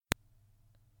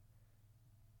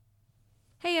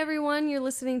Hey everyone, you're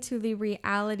listening to The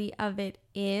Reality of It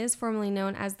Is, formerly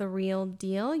known as The Real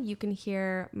Deal. You can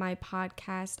hear my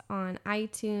podcast on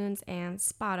iTunes and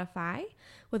Spotify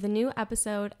with a new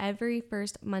episode every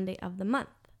first Monday of the month.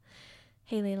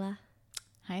 Hey Leila.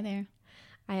 Hi there.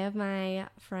 I have my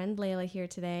friend Leila here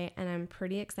today, and I'm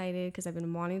pretty excited because I've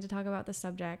been wanting to talk about the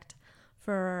subject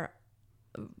for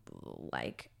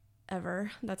like ever.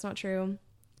 That's not true.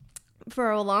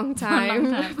 For a long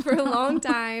time. For a long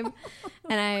time.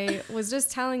 And I was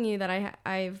just telling you that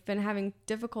I've been having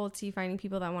difficulty finding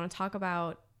people that want to talk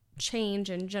about change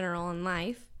in general in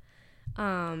life.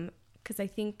 Because I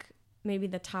think maybe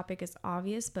the topic is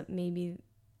obvious, but maybe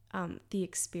the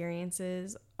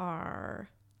experiences are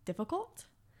difficult.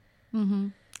 Mm-hmm.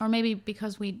 Or maybe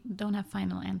because we don't have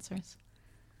final answers.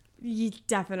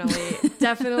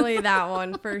 Definitely that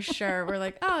one for sure. We're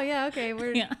like, oh yeah, okay,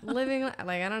 we're living,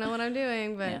 like, I don't know what I'm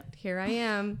doing, but here I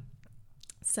am.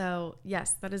 So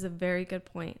yes, that is a very good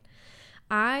point.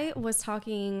 I was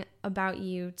talking about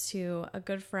you to a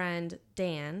good friend,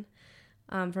 Dan,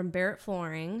 from Barrett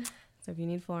Flooring. So if you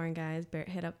need flooring, guys,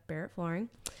 hit up Barrett Flooring.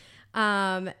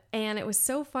 And it was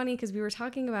so funny because we were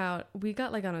talking about, we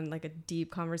got like on a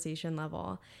deep conversation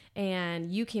level,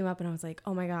 and you came up and I was like,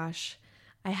 oh my gosh,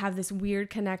 I have this weird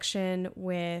connection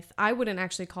with, I wouldn't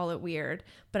actually call it weird,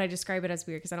 but I describe it as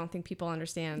weird because I don't think people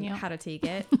understand how to take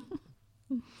it.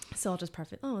 So I'll just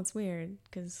preface, oh, it's weird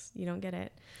because you don't get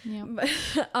it. Yeah. But,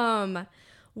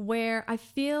 where I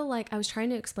feel like I was trying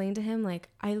to explain to him, like,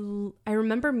 I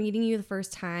remember meeting you the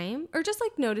first time, or just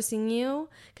like noticing you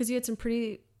because you had some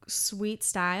pretty sweet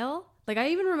style. Like, I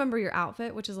even remember your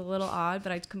outfit, which is a little odd,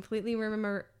 but I completely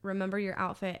remember your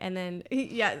outfit. And then,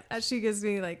 she gives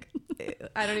me like,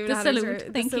 I don't even know how to describe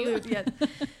it. Thank you. Yeah.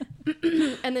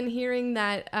 And then hearing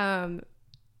that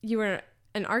you were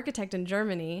an architect in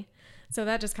Germany, so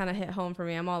that just kind of hit home for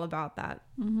me. I'm all about that.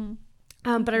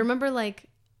 Mm-hmm. But I remember like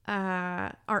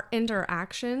our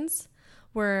interactions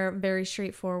were very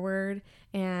straightforward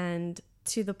and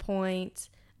to the point,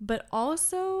 but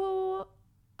also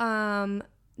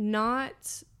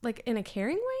not like in a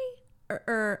caring way,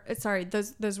 or sorry,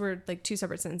 those were like two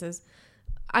separate sentences.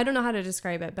 I don't know how to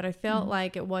describe it, but I felt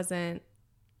like it wasn't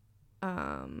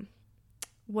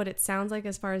what it sounds like.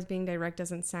 As far as being direct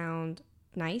doesn't sound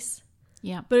nice.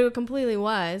 Yeah. But it completely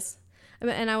was.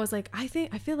 And I was like, I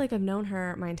feel like I've known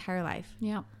her my entire life.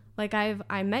 Yeah. Like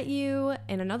I met you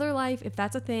in another life, if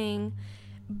that's a thing.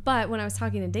 But when I was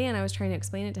talking to Dan, I was trying to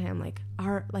explain it to him, like,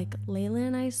 Leila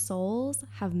and I souls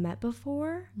have met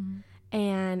before,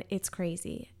 and it's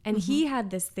crazy. And he had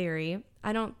this theory.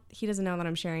 He doesn't know that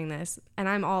I'm sharing this, and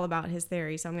I'm all about his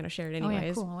theory, so I'm going to share it anyways. Oh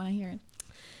yeah, cool. I want to hear it.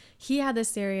 He had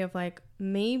this theory of like,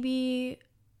 maybe,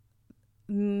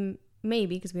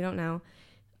 because we don't know,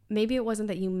 maybe it wasn't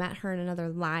that you met her in another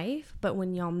life, but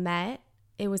when y'all met,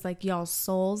 it was like y'all's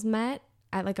souls met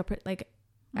at like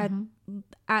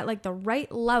at like the right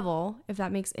level, if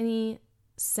that makes any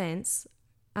sense.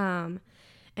 And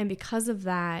because of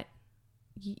that,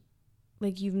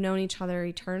 you've known each other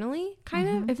eternally, kind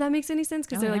of, if that makes any sense.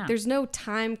 Because like, there's no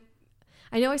time.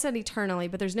 I know I said eternally,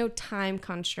 but there's no time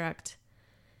construct,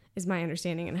 is my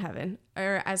understanding, in heaven,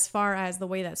 or as far as the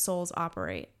way that souls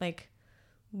operate. Like,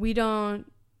 we don't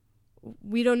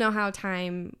know how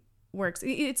time works.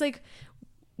 It's like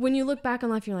when you look back on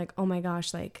life, you're like, oh my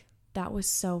gosh, like, that was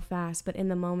so fast. But in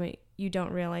the moment, you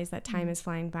don't realize that time is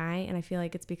flying by. And I feel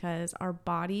like it's because our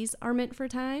bodies are meant for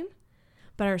time,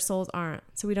 but our souls aren't.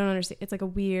 So we don't understand. It's like a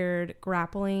weird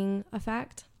grappling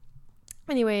effect.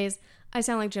 Anyways, I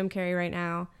sound like Jim Carrey right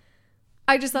now.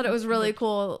 I just thought it was really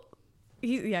cool.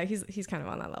 He's kind of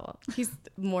on that level. He's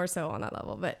more so on that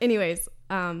level. But anyways,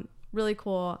 really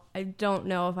cool. I don't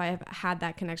know if I have had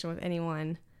that connection with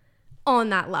anyone on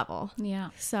that level.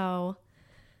 Yeah. So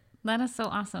that is so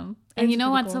awesome. And you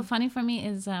know what's so funny for me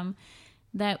is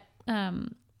that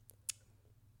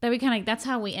we kind of, that's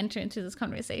how we enter into this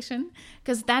conversation,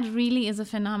 because that really is a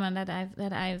phenomenon that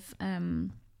I've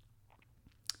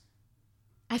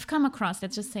come across.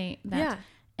 Let's just say that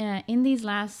in these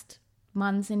last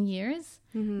months and years,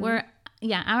 where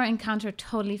our encounter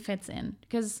totally fits in,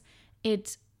 because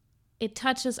it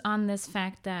touches on this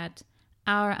fact that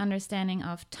our understanding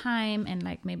of time and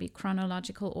like maybe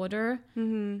chronological order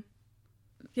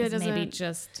is maybe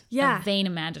just a vain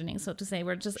imagining, so to say.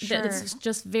 We're just it's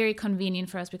just very convenient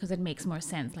for us because it makes more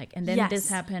sense. Like, and then this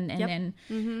happened, and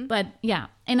then but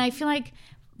and I feel like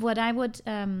what I would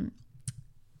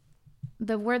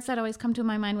the words that always come to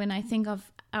my mind when I think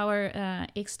of our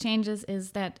exchanges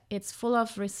is that it's full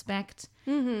of respect,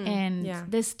 and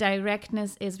this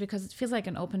directness is because it feels like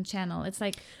an open channel. It's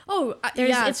like,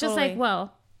 it's just like,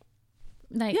 well,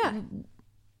 like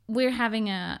we're having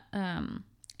a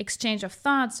exchange of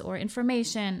thoughts or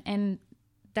information, and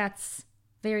that's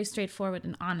very straightforward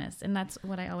and honest, and that's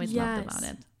what I always loved about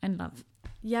it and love.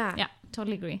 Yeah,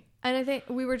 totally agree. And I think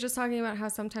we were just talking about how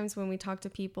sometimes when we talk to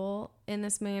people in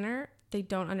this manner, they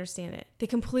don't understand it. They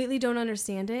completely don't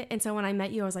understand it. And so when I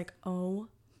met you, I was like, oh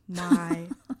my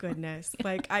goodness.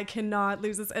 Like, I cannot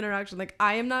lose this interaction. Like,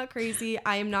 I am not crazy.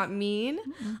 I am not mean.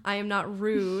 I am not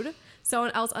rude.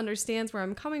 Someone else understands where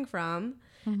I'm coming from.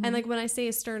 And like when I say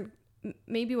a stern,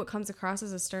 maybe what comes across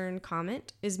as a stern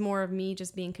comment is more of me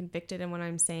just being convicted in what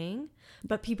I'm saying.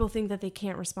 But people think that they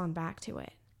can't respond back to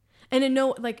it. And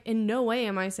in no way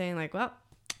am I saying like, well,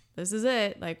 this is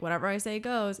it. Like, whatever I say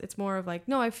goes. It's more of like,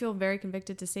 no, I feel very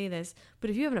convicted to say this. But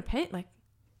if you have an opinion, like,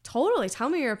 totally tell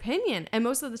me your opinion. And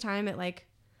most of the time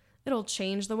it'll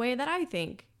change the way that I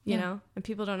think, you know, and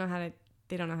people don't know how to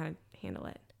handle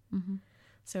it.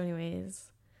 So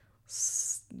anyways,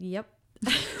 yep.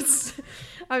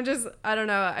 I don't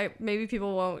know. Maybe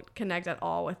people won't connect at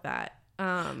all with that.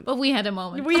 But we had a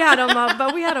moment. And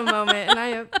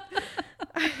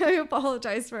I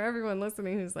apologize for everyone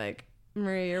listening who's like,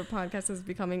 Maria, your podcast is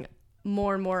becoming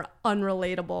more and more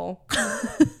unrelatable.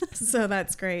 So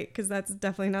that's great, because that's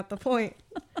definitely not the point.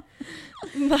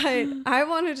 But I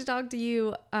wanted to talk to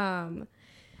you. I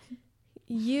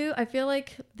feel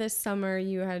like this summer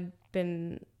you had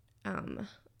been,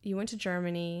 you went to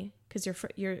Germany because you were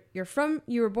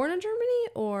born in Germany,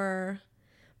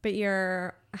 but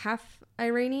you're half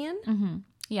Iranian.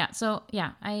 Yeah. So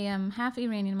yeah, I am half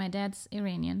Iranian. My dad's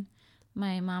Iranian.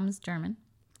 My mom's German.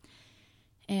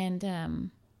 And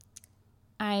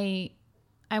I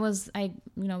was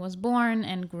born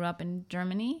and grew up in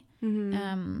Germany,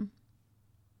 in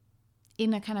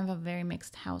a kind of a very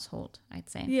mixed household, I'd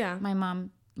say. Yeah. My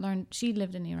mom she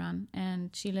lived in Iran,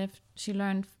 and she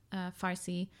learned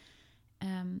Farsi,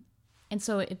 and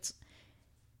so it's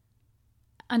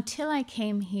until I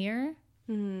came here,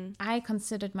 I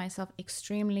considered myself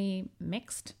extremely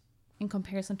mixed in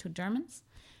comparison to Germans.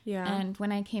 Yeah. And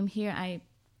when I came here,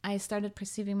 I started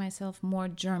perceiving myself more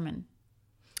German.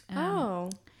 Yeah,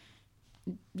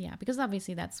 because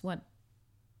obviously that's what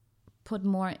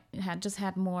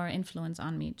had more influence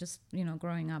on me, just,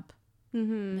 growing up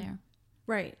there.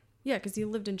 Right. Yeah, because you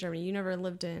lived in Germany. You never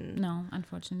lived in... No,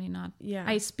 unfortunately not. Yeah.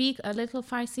 I speak a little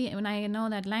Farsi, and I know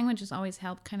that language has always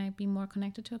helped kind of be more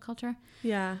connected to a culture.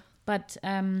 Yeah. But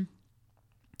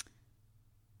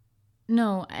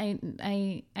no,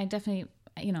 I definitely,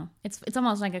 it's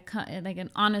almost like an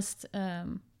honest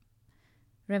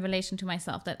revelation to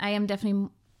myself that I am definitely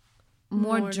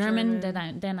more German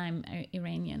than I'm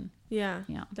Iranian. Yeah,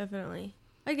 definitely.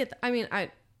 I get that. I mean, I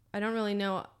don't really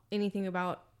know anything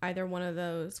about either one of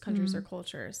those countries or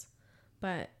cultures,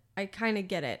 but I kind of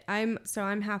get it. I'm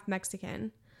half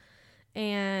Mexican,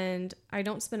 and I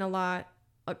don't spend a lot,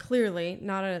 clearly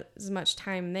not as much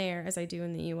time there as I do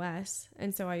in the U.S.,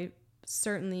 and so I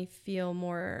certainly feel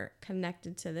more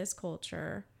connected to this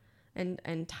culture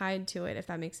and tied to it, if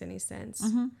that makes any sense.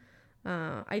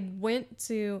 I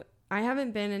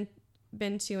haven't been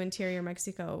to interior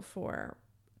Mexico for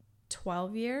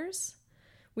 12 years.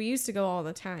 We used to go all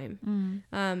the time.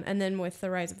 And then with the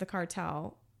rise of the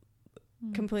cartel,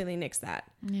 completely nixed that.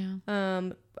 Yeah.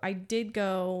 I did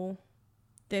go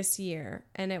this year,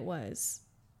 and it was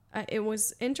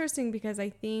interesting because I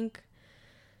think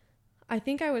I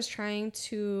was trying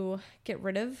to get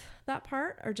rid of that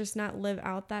part, or just not live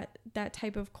out that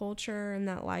type of culture and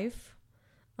that life,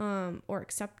 or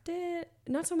accept it.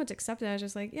 Not so much accept it. I was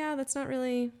just like, yeah, that's not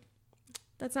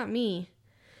me.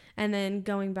 And then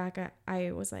going back,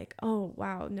 I was like, oh,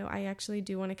 wow, no, I actually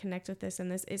do want to connect with this, and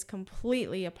this is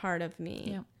completely a part of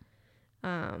me.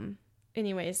 Yeah.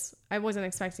 Anyways, I wasn't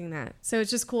expecting that. So it's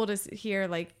just cool to hear,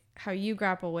 like, how you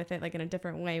grapple with it, like, in a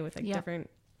different way with, like, different,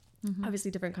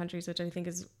 obviously different countries, which I think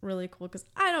is really cool, because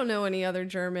I don't know any other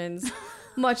Germans,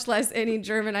 much less any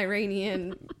German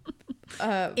Iranian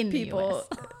people.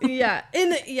 Yeah.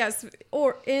 In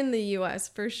the US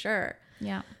for sure.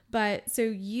 Yeah. But so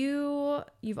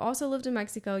you've also lived in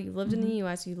Mexico, you lived in the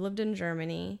US, you lived in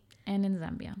Germany. And in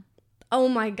Zambia. Oh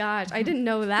my gosh, I didn't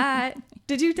know that.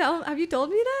 Have you told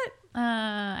me that?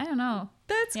 I don't know.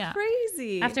 That's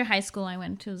crazy. After high school, I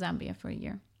went to Zambia for a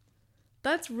year.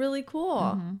 That's really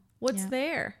cool. What's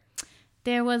there?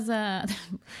 There was I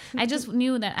just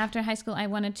knew that after high school, I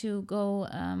wanted to go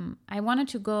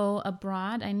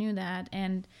abroad. I knew that.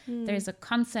 And there's a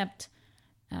concept,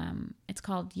 it's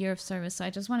called Year of Service. So I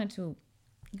just wanted to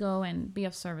go and be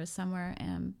of service somewhere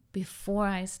before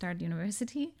I start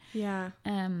university. Yeah.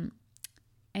 And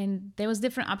there was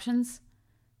different options.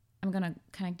 I'm going to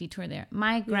kind of detour there.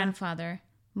 My grandfather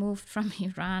moved from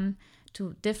Iran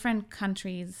to different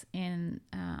countries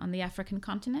on the African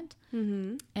continent.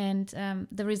 Mm-hmm. And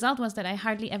the result was that I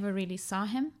hardly ever really saw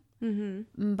him.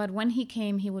 Mm-hmm. But when he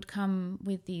came, he would come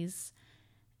with these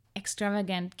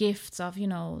extravagant gifts of,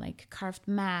 like carved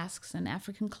masks and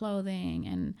African clothing.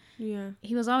 And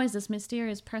he was always this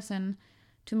mysterious person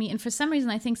to me. And for some reason,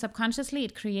 I think subconsciously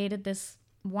it created this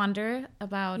wonder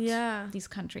about these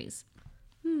countries.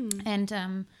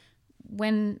 And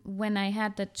when I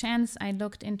had the chance, I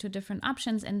looked into different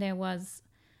options, and there was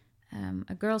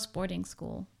a girls' boarding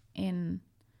school in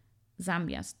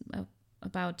Zambia,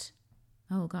 about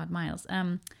miles.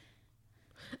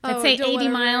 Let's say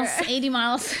 80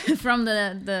 miles from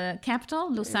the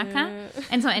capital, Lusaka.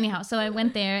 And so anyhow, so I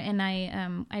went there, and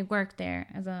I worked there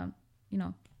as a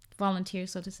volunteer,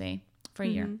 so to say, for a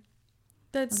year.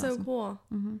 That's so awesome. Cool.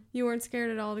 Mm-hmm. You weren't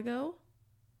scared at all to go?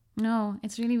 No,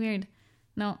 it's really weird.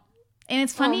 No. And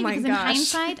it's funny because in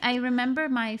hindsight, I remember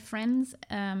my friends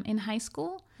in high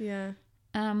school. Yeah.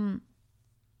 I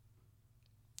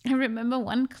remember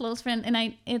one close friend,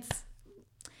 and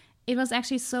it was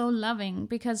actually so loving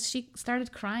because she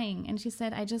started crying, and she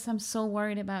said, I'm so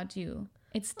worried about you.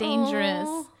 It's dangerous.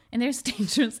 Aww. And there's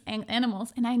dangerous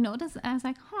animals. And I noticed, I was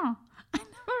like, I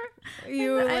never.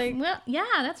 You were like, well, yeah,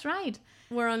 that's right.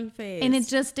 We're unfazed. And it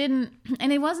just didn't,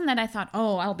 and it wasn't that I thought,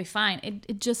 I'll be fine.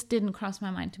 It just didn't cross my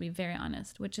mind, to be very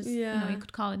honest, which is, you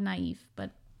could call it naive,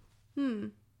 but.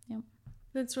 Yeah.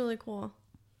 That's really cool.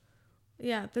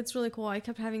 Yeah, that's really cool. I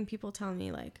kept having people tell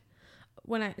me, like,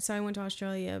 I went to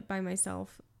Australia by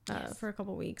myself for a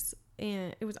couple weeks,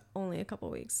 and it was only a couple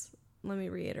weeks. Let me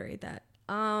reiterate that.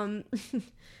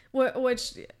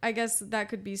 Which I guess that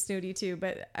could be snooty too,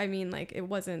 but I mean, like, it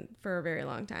wasn't for a very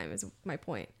long time is my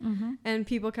point. Mm-hmm. And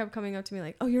people kept coming up to me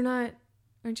like,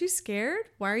 aren't you scared?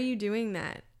 Why are you doing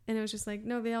that? And it was just like,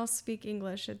 no, they all speak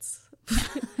English. It's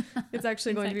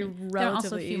actually going to be relatively They're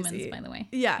also humans, easy. By the way.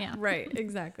 Yeah, right.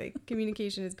 Exactly.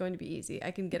 Communication is going to be easy.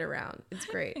 I can get around. It's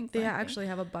great. Exactly. They actually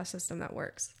have a bus system that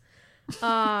works.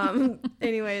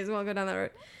 Anyways, we won't go down that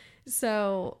road.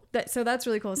 So that's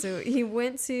really cool. So he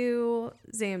went to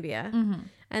Zambia,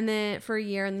 and then for a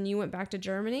year, and then you went back to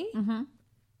Germany,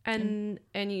 and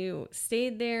you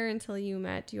stayed there until you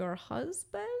met your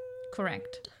husband.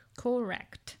 Correct.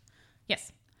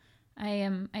 Yes,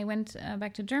 I went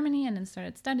back to Germany and then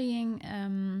started studying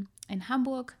in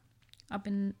Hamburg, up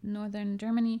in northern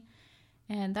Germany,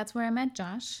 and that's where I met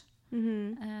Josh.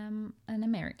 An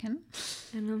American.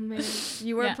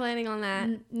 You weren't planning on that?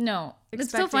 No.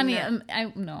 It's so funny.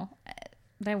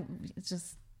 That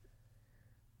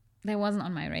wasn't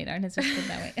on my radar. Let's just put it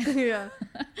that way. Yeah.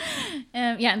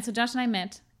 And so Josh and I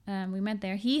met. We met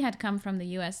there. He had come from the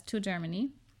US to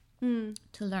Germany to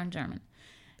learn German.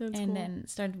 That's cool. Then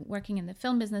started working in the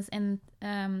film business. And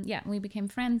we became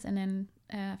friends. And then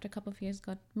after a couple of years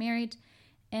got married.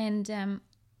 And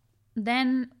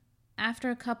then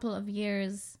after a couple of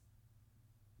years,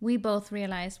 we both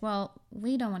realized, well,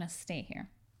 we don't want to stay here.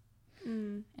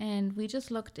 And we just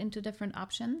looked into different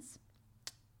options.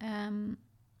 How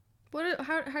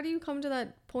do you come to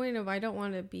that point of I don't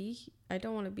want to be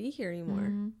here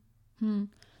anymore?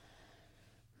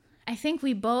 I think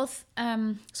we both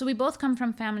come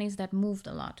from families that moved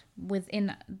a lot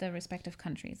within the respective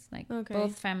countries. Like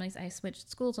both families, I switched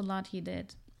schools a lot. He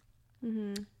did.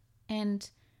 And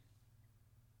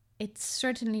it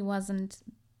certainly wasn't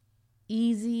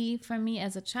easy for me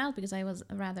as a child because I was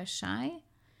rather shy.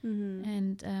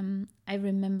 And I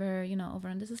remember, over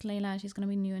on this is Leila, she's going to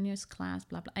be new in your class,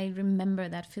 blah, blah. I remember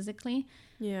that physically.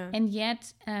 Yeah. And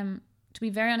yet, to be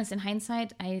very honest, in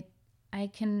hindsight, I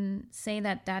can say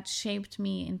that shaped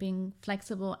me in being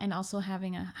flexible and also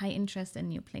having a high interest in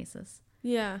new places.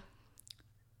 Yeah.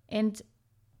 And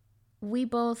we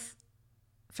both,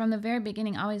 from the very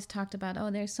beginning, always talked about,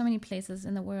 there's so many places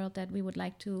in the world that we would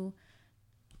like to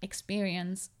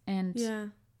experience. And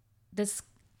this,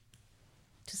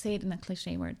 to say it in a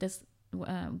cliche word, this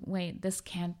way, this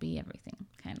can't be everything,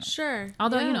 kind of. Sure.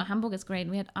 Although, Hamburg is great.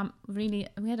 We had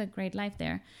a great life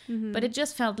there. But it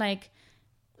just felt like,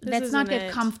 let's not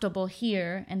get comfortable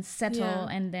here and settle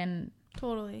and then.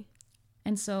 Totally.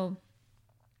 And so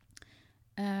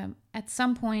at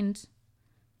some point,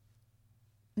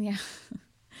 there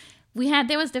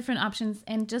was different options,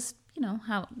 and just,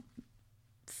 how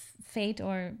fate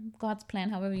or God's plan,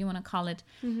 however you want to call it,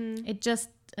 it just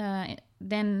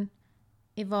then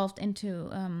evolved into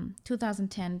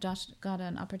 2010. Josh got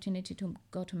an opportunity to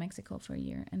go to Mexico for a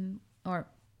year, or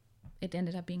it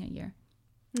ended up being a year.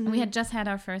 And we had just had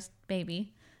our first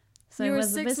baby, So you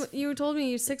were you told me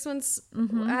you 6 months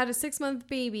had a 6-month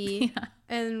baby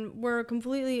and were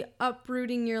completely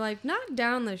uprooting your life, not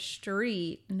down the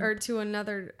street or to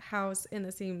another house in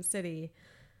the same city,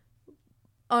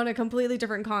 on a completely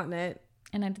different continent.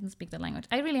 And I didn't speak the language.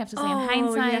 I really have to say, in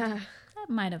hindsight, that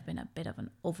might have been a bit of an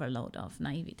overload of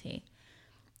naivete.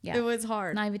 Yeah, it was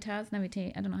hard.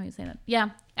 Naivete. I don't know how you say that.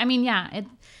 Yeah, I mean, it.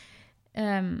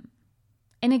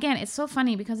 And again, it's so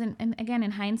funny because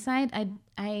in hindsight,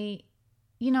 I,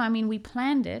 we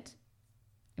planned it.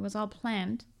 It was all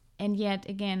planned, and yet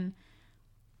again,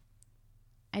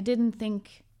 I didn't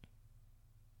think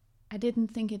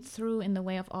it through in the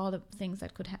way of all the things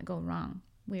that could go wrong.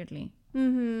 Weirdly.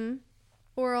 Mm-hmm.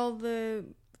 Or all the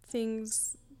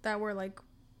things that were like,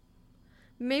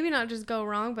 maybe not just go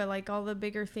wrong, but like all the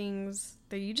bigger things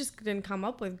that you just didn't come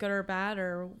up with, good or bad,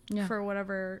 or for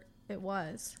whatever it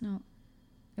was. No.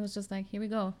 It was just like, here we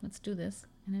go, let's do this.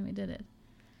 And then we did it.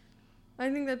 I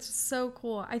think that's so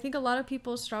cool. I think a lot of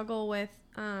people struggle with,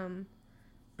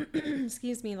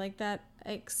 excuse me, like that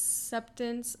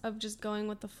acceptance of just going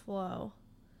with the flow.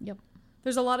 Yep.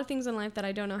 There's a lot of things in life that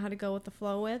I don't know how to go with the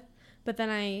flow with, but then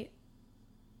I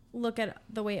look at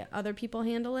the way other people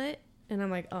handle it, and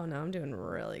I'm like, oh no, I'm doing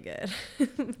really good.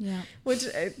 Yeah. Which,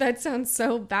 that sounds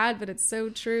so bad, but it's so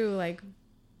true. Like,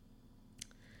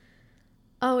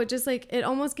 oh, it just like, it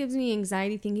almost gives me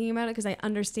anxiety thinking about it because I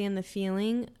understand the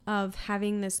feeling of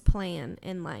having this plan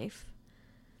in life.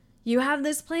 You have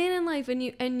this plan in life and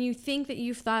you think that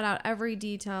you've thought out every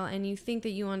detail and you think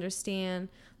that you understand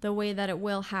the way that it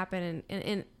will happen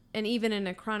and even in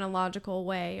a chronological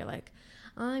way. You're like,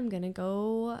 I'm going to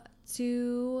go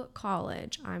to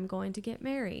college. I'm going to get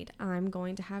married. I'm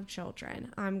going to have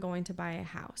children. I'm going to buy a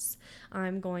house.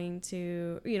 I'm going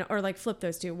to, or like flip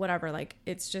those two, whatever. Like,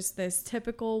 it's just this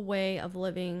typical way of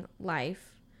living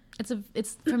life.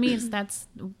 It's for me, that's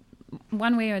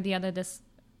one way or the other, this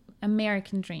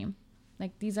American dream.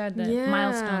 Like, these are the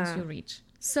milestones you reach.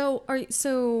 So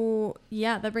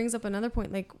that brings up another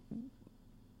point. Like,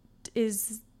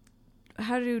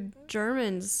 how do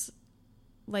Germans,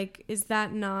 like, is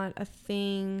that not a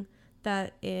thing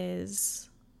that is,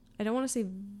 I don't want to say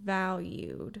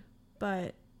valued,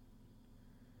 but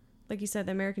like you said,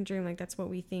 the American dream, like, that's what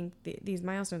we think, these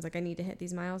milestones, like, I need to hit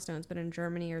these milestones, but in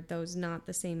Germany, are those not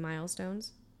the same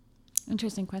milestones?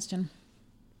 Interesting question.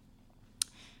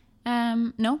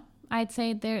 No, I'd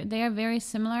say they are very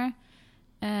similar.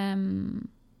 The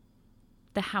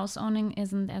house owning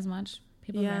isn't as much.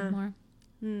 People rent more.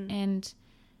 And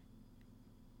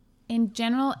in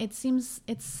general, it seems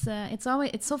it's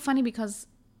so funny because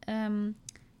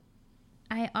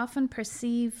I often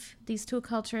perceive these two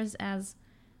cultures as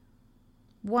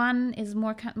one is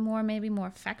more maybe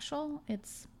more factual.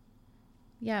 It's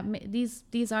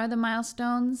these are the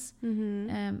milestones,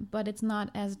 but it's not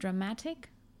as dramatic,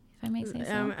 if I may say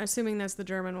so. I'm assuming that's the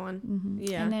German one. Mm-hmm.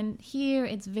 Yeah. And then here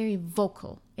it's very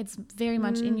vocal. It's very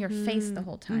much in your face the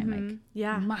whole time. Like,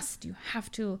 you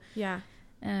have to. Yeah.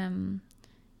 And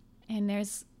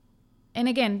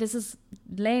again, this is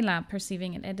Leila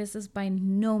perceiving it. And this is by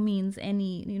no means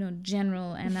any,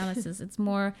 general analysis. It's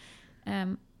more,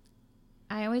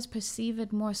 I always perceive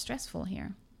it more stressful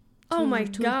here. Oh my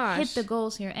gosh. Hit the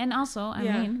goals here. And also, I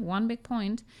mean, one big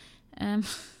point,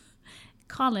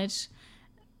 college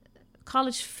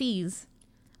fees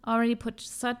already put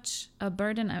such a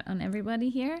burden on everybody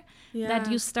here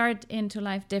that you start into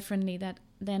life differently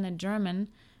than a German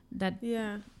that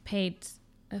paid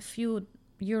a few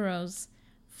euros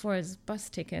for his bus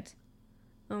ticket.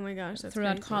 Oh my gosh, that's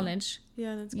throughout crazy. college.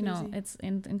 Yeah, that's crazy. It's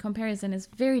in comparison is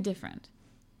very different.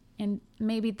 And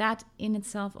maybe that in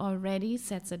itself already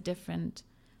sets a different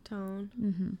tone.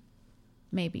 Mm-hmm.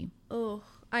 Maybe. Oh,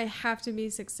 I have to be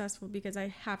successful because I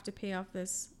have to pay off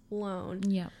this loan.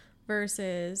 Yeah.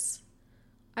 Versus,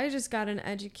 I just got an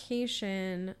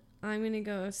education. I'm going to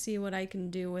go see what I can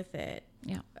do with it.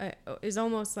 Yeah. Is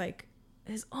almost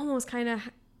kind of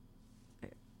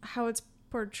how it's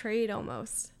portrayed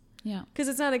almost. Yeah. Because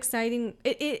it's not exciting.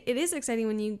 It is exciting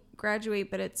when you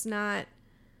graduate, but it's not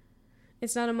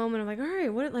a moment of like, all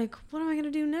right, what am I going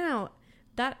to do now?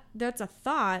 That's a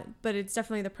thought, but it's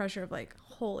definitely the pressure of like,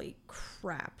 holy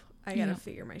crap, I got to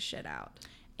figure my shit out.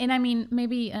 And I mean,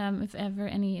 maybe if ever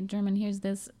any German hears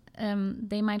this,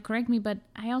 they might correct me, but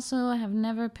I also have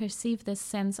never perceived this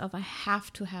sense of I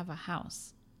have to have a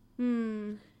house.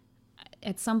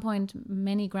 At some point,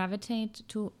 many gravitate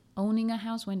to owning a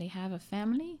house when they have a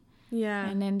family. Yeah.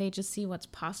 And then they just see what's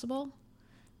possible.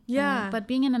 Yeah. But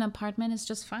being in an apartment is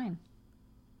just fine.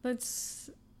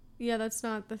 That's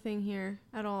not the thing here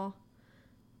at all.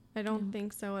 I don't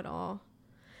think so at all.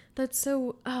 That's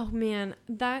so, oh man,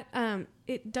 that,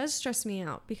 it does stress me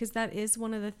out because that is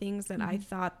one of the things that I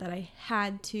thought that I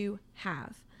had to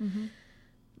have.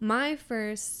 My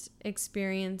first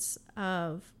experience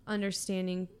of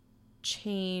understanding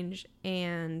change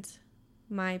and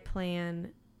my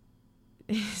plan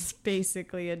is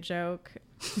basically a joke.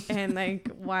 And like,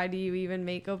 why do you even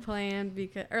make a plan?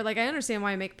 Because, or like, I understand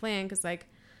why I make a plan because like,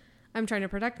 I'm trying to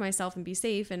protect myself and be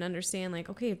safe and understand like,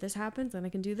 okay, if this happens, then I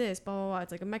can do this, blah, blah, blah.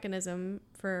 It's like a mechanism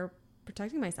for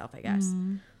protecting myself, I guess.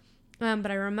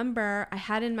 But I remember I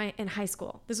had in high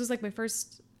school, this was like my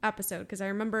first episode because I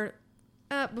remember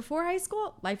before high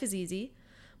school, life is easy.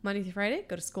 Monday through Friday,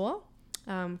 go to school,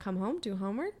 come home, do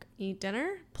homework, eat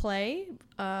dinner, play,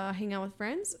 hang out with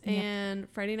friends, and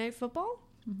Friday night football.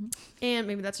 And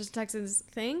maybe that's just a Texas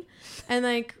thing. And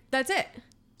like, that's it.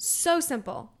 So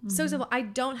simple. So simple. I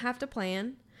don't have to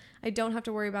plan. I don't have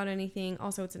to worry about anything.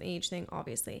 Also, it's an age thing,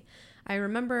 obviously. I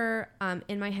remember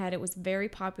in my head, it was very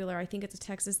popular. I think it's a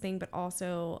Texas thing, but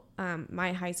also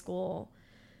my high school,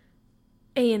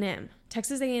 A&M.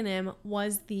 Texas A&M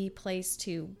was the place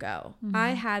to go. I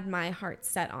had my heart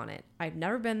set on it. I'd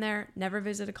never been there, never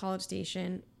visited College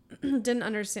Station, didn't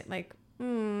understand, like,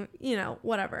 you know,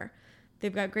 whatever.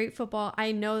 They've got great football.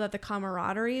 I know that the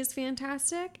camaraderie is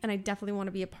fantastic, and I definitely want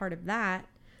to be a part of that.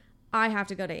 I have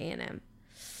to go to A&M.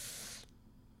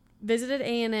 Visited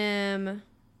A&M.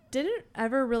 Didn't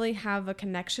ever really have a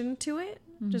connection to it.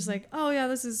 Just like, oh, yeah,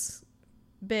 this is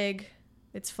big.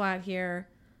 It's flat here.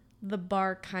 The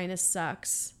bar kind of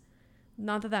sucks.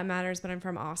 Not that that matters, but I'm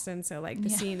from Austin, so like the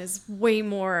scene is way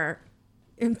more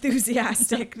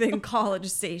enthusiastic than College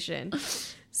Station.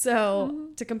 So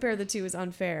to compare the two is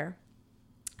unfair.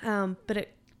 But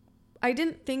I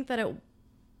didn't think that it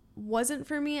wasn't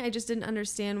for me. I just didn't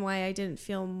understand why I didn't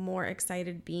feel more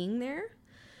excited being there.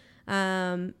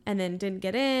 And then didn't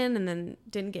get in, and then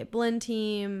didn't get blend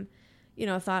team. You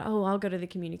know, thought, oh, I'll go to the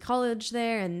community college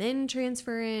there and then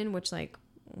transfer in, which like,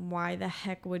 why the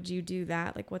heck would you do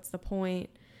that? Like, what's the point?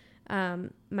 My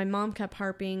mom kept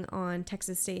harping on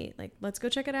Texas State. Like, let's go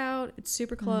check it out. It's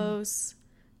super close.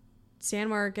 San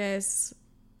Marcos.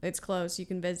 It's close. You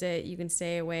can visit. You can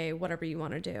stay away. Whatever you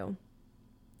want to do.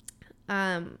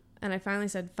 And I finally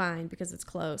said, fine, because it's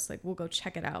close. Like, we'll go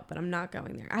check it out, but I'm not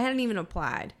going there. I hadn't even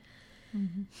applied.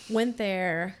 Went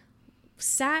there.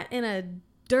 Sat in a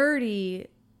dirty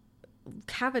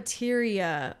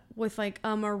cafeteria with like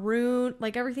a maroon,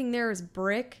 like everything there is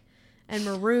brick and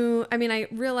maroon. I mean, I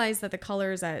realize that the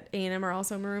colors at A&M are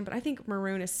also maroon, but I think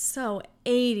maroon is so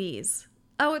 80s.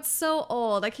 Oh, it's so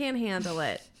old. I can't handle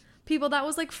it. People, that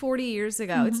was like 40 years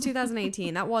ago. It's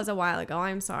 2018. That was a while ago.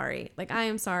 I'm sorry. Like, I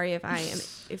am sorry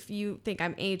if you think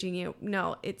I'm aging you.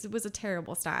 No, it was a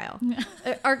terrible style.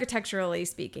 Architecturally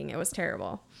speaking, it was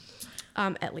terrible.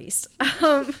 At least.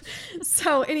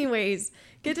 So anyways,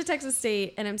 get to Texas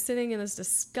State, and I'm sitting in this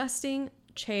disgusting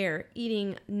chair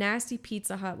eating nasty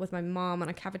Pizza Hut with my mom on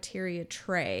a cafeteria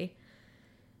tray.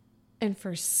 And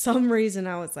for some reason,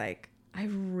 I was like, I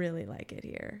really like it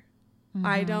here.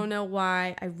 I don't know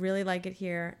why. I really like it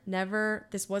here.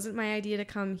 This wasn't my idea to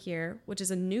come here, which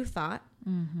is a new thought.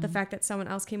 The fact that someone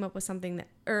else came up with something that,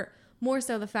 or more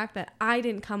so the fact that I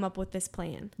didn't come up with this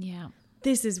plan. Yeah.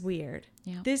 This is weird.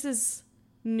 Yeah. This is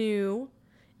new,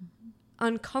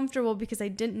 uncomfortable because I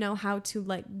didn't know how to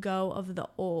let go of the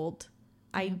old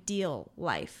ideal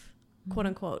life, quote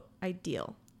unquote,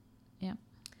 ideal. Yeah.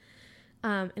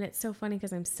 And it's so funny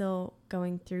because I'm still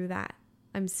going through that.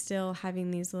 I'm still having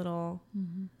these little,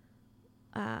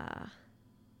 I'm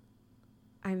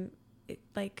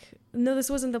like, no, this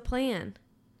wasn't the plan.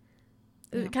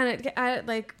 Yeah.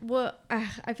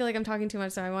 I feel like I'm talking too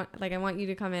much. So I want you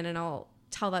to come in and I'll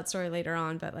tell that story later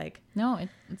on. But like, no,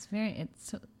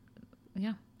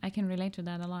 yeah, I can relate to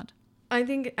that a lot. I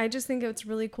just think it's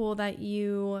really cool that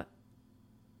you,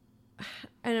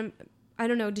 and I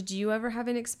don't know, did you ever have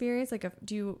an experience? Like,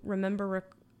 do you remember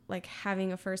like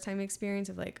having a first time experience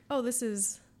of like, oh, this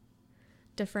is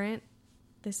different.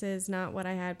 This is not what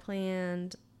I had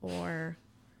planned, or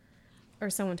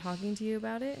someone talking to you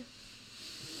about it?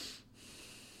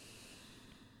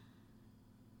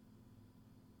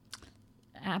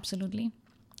 Absolutely.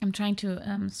 I'm trying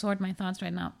to sort my thoughts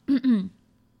right now.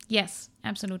 Yes,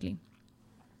 absolutely.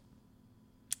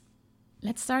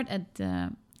 Let's start at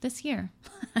this year.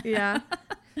 Yeah.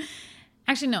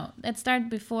 Actually, no. Let's start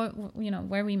before,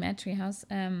 where we met, Treehouse.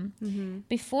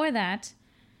 Before that,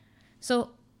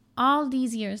 so all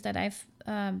these years that I've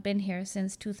been here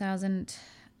since 2000,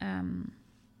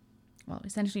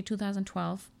 essentially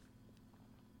 2012,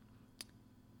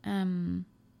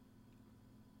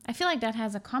 I feel like that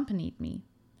has accompanied me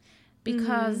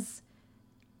because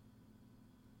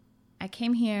I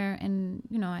came here, and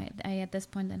I at this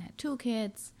point then had 2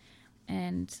 kids,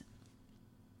 and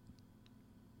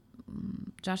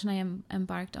Josh and I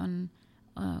embarked on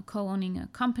co-owning a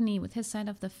company with his side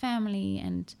of the family,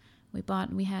 and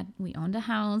we owned a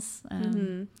house,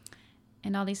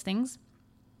 and all these things.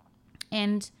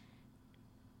 And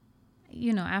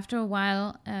after a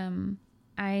while,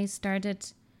 I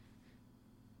started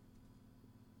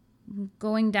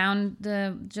going down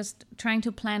just trying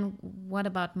to plan what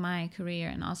about my career,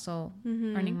 and also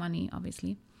earning money,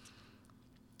 obviously.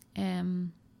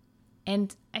 And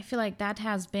I feel like that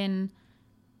has been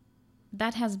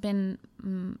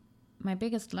my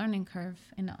biggest learning curve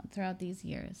throughout these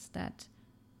years. That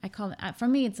I call it, for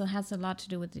me, it has a lot to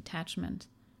do with detachment.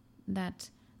 That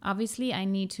obviously I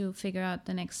need to figure out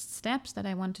the next steps that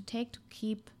I want to take to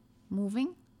keep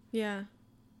moving. Yeah.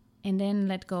 And then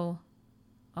let go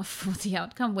of the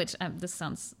outcome, which this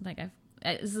sounds like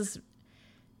this is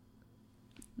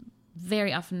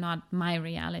very often not my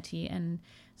reality. And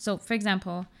so, for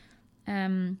example,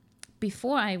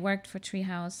 before I worked for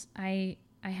Treehouse, I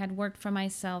had worked for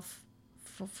myself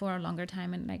for a longer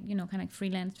time, and kind of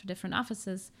freelance for different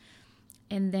offices,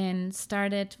 and then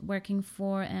started working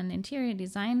for an interior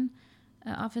design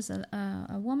office,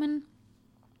 a woman.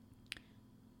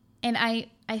 And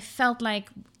I felt like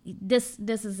this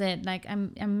is it. Like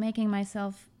I'm making my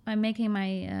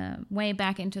way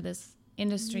back into this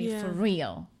industry for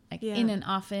real. Like in an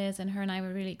office, and her and I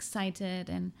were really excited,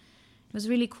 and it was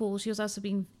really cool. She was also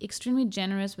being extremely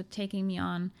generous with taking me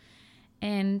on,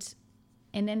 and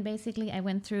then basically I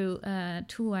went through I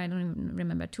don't even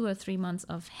remember, 2 or 3 months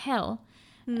of hell,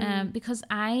 because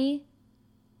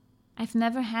I've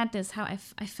never had this, how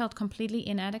I felt completely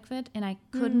inadequate, and I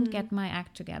couldn't get my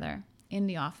act together in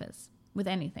the office with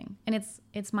anything. And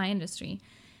it's my industry.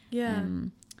 Yeah.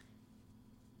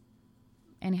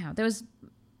 Anyhow, there was,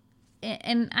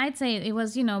 and I'd say it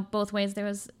was, both ways. There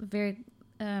was very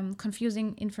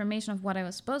confusing information of what I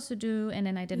was supposed to do, and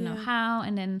then I didn't know how,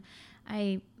 and then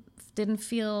I didn't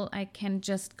feel I can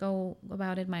just go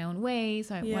about it my own way.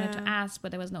 So I wanted to ask,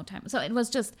 but there was no time. So it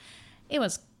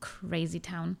was crazy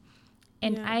town.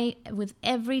 And I, with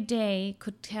every day,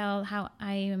 could tell how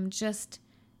I am just,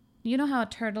 how a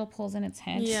turtle pulls in its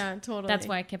head? Yeah, totally. That's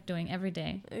what I kept doing every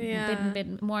day. Yeah. Bit and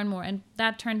bit, more and more. And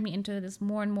that turned me into this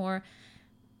more and more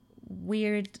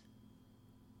weird,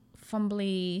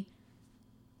 fumbly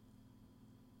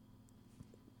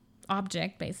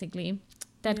object, basically,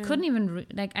 that couldn't even,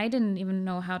 I didn't even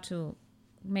know how to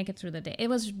make it through the day. It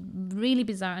was really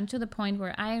bizarre, and to the point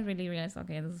where I really realized,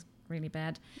 okay, this is really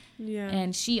bad. Yeah.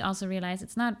 And she also realized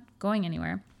it's not going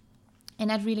anywhere. And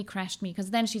that really crashed me, because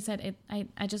then she said,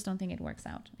 I just don't think it works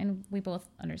out. And we both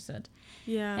understood.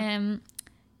 Yeah.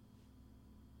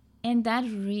 And that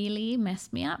really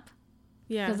messed me up.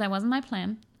 Yeah. Because that wasn't my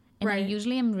plan. And I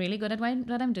usually am really good at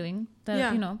what I'm doing.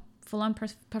 Full-on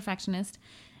perfectionist.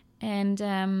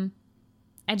 And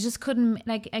I just couldn't,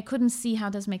 I couldn't see how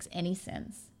this makes any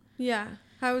sense. Yeah.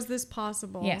 How is this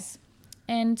possible? Yes.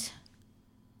 And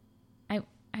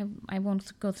I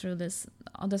won't go through this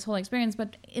whole experience,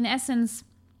 but in essence,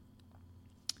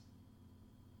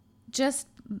 just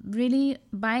really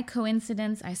by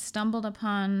coincidence, I stumbled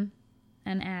upon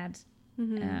an ad.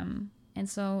 Mm-hmm. And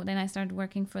so then I started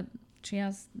working for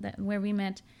Treehouse, where we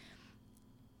met.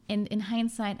 And in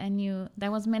hindsight, I knew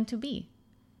that was meant to be,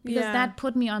 because that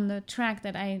put me on the track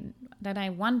that I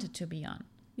wanted to be on.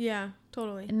 Yeah,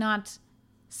 totally. And not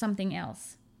something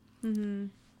else. Mm-hmm.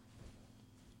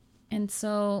 And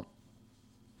so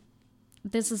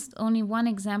this is only one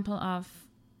example of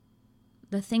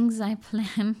the things I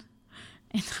plan,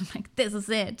 and I'm like, this is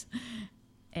it.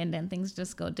 And then things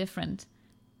just go different.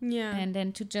 Yeah. And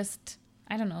then to just,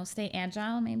 I don't know, stay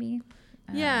agile maybe.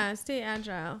 Stay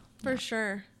agile for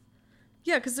sure.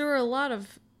 Yeah, because there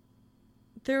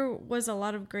was a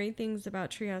lot of great things about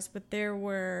Treehouse, but there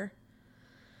were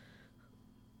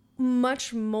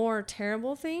much more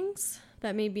terrible things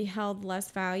that maybe held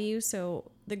less value. So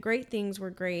the great things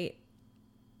were great,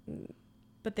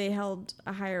 but they held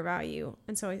a higher value.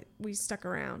 And so we stuck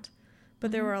around.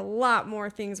 But there were a lot more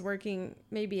things working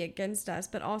maybe against us,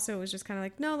 but also it was just kind of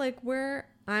like, no,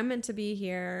 I'm meant to be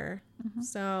here. Mm-hmm.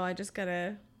 So I just got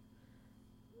to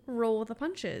roll with the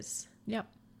punches. Yep.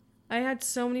 I had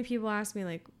so many people ask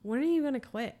me, when are you going to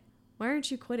quit? Why aren't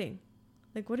you quitting?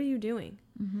 What are you doing?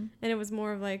 Mm-hmm. And it was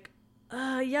more of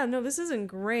this isn't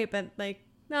great, but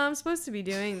no, I'm supposed to be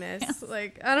doing this. Yes.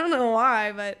 I don't know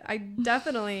why, but I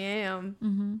definitely am.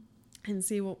 Mm-hmm. And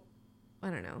see, I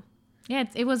don't know. Yeah,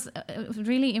 it was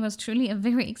truly a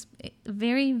very,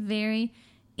 very, very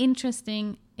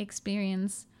interesting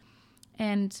experience.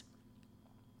 And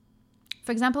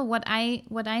For example, what I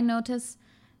notice,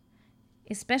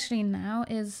 especially now,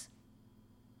 is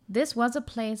this was a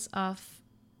place of,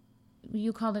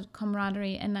 you called it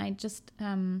camaraderie, and I just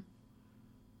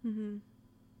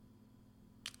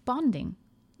bonding.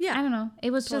 Yeah, I don't know.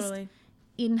 It was totally. just,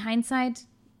 in hindsight,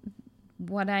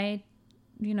 what I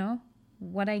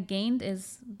gained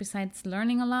is, besides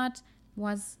learning a lot,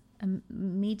 was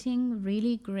meeting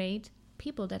really great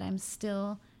people that I'm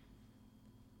still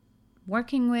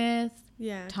working with,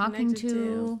 talking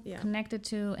to, connected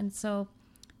to. And so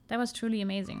that was truly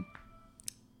amazing.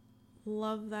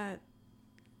 Love that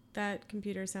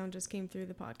computer sound just came through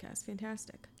the podcast.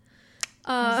 Fantastic.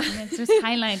 It's just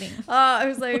highlighting. I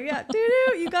was like, yeah,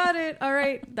 doo-doo, you got it. All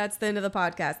right. That's the end of the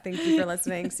podcast. Thank you for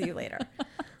listening. See you later.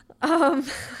 I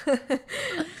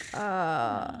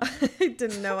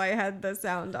didn't know I had the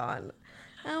sound on.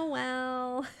 Oh,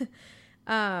 well.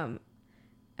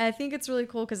 I think it's really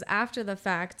cool because after the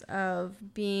fact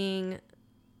of being,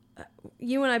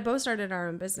 you and I both started our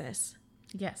own business.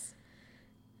 Yes.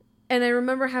 And I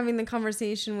remember having the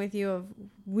conversation with you of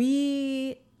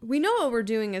we know what we're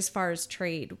doing as far as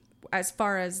trade, as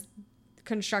far as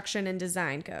construction and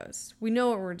design goes. We know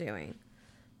what we're doing.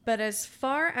 But as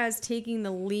far as taking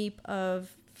the leap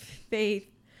of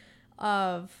faith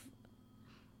of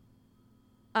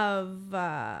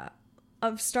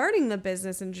starting the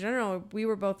business in general, we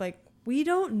were both like, we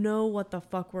don't know what the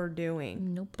fuck we're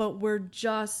doing. Nope. But we're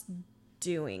just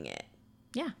doing it.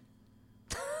 Yeah.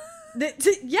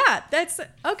 Yeah, that's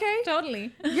okay.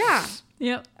 Totally. Yeah.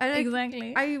 Yep. And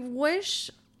exactly. I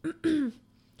wish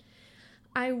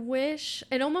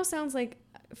it almost sounds like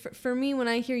for me when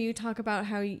I hear you talk about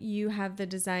how you have the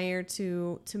desire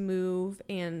to move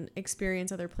and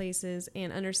experience other places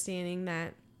and understanding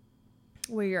that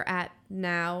where you're at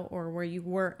now or where you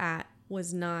were at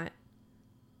was not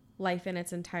life in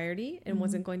its entirety and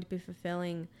wasn't going to be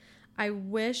fulfilling. I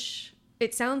wish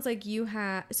it sounds like you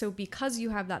have, so because you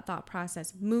have that thought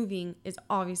process, moving is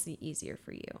obviously easier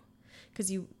for you because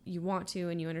you want to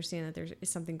and you understand that there is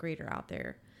something greater out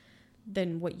there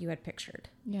than what you had pictured.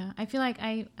 Yeah, I feel like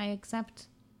I accept,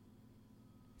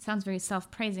 sounds very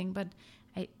self-praising, but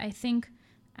I think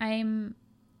I'm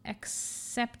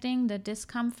accepting the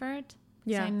discomfort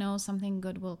because I know something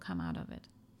good will come out of it.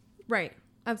 Right,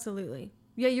 absolutely.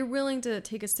 Yeah, you're willing to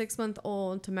take a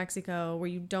 6-month-old to Mexico where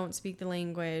you don't speak the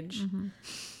language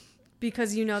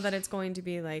because you know that it's going to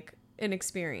be like an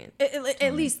experience.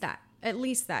 At least that. At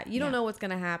least that. You don't know what's going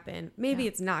to happen. Maybe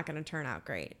it's not going to turn out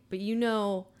great, but you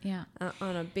know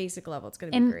on a basic level it's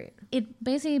going to be great. It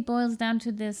basically boils down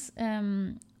to this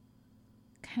kind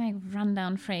of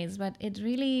rundown phrase, but it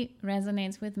really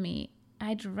resonates with me.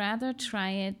 I'd rather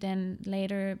try it than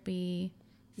later be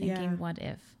thinking, what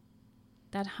if?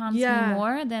 That haunts me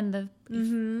more than the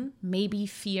maybe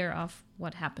fear of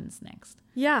what happens next.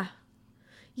 Yeah.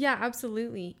 Yeah,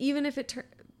 absolutely. Even if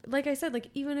like I said, like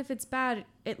even if it's bad,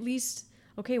 at least,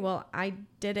 okay, well, I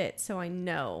did it, so I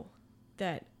know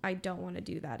that I don't want to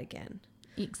do that again.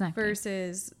 Exactly.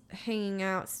 Versus hanging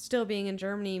out, still being in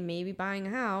Germany, maybe buying a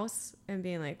house and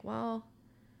being like, well,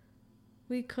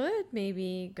 we could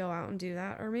maybe go out and do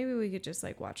that, or maybe we could just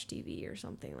like watch TV or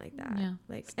something like that. Yeah.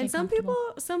 Like, and some people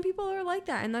are like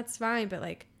that, and that's fine. But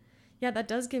like, yeah, that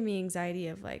does give me anxiety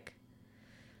of like,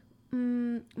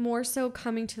 more so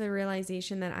coming to the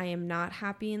realization that I am not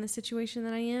happy in the situation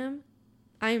that I am.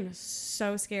 I am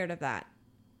so scared of that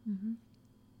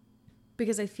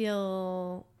because I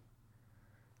feel,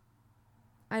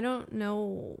 I don't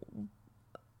know,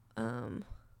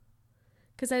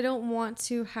 because I don't want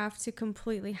to have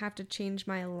to change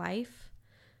my life,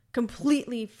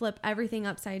 completely flip everything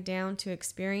upside down to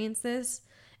experience this,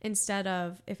 instead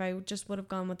of if I just would have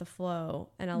gone with the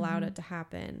flow and allowed it to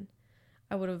happen,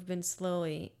 I would have been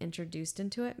slowly introduced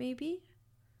into it maybe,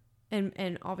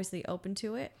 and obviously open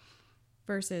to it,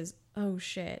 versus, oh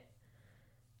shit,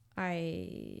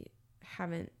 I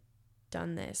haven't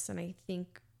done this and I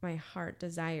think my heart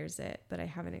desires it, but I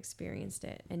haven't experienced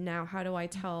it. And now how do I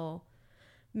tell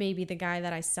maybe the guy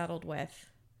that I settled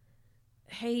with,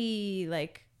 hey,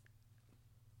 like,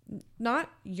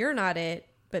 you're not it,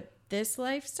 but this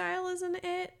lifestyle isn't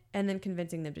it, and then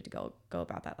convincing them to go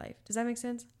about that life. Does that make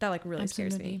sense? That like really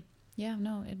scares me. Yeah,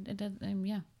 no, it does.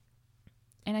 Yeah.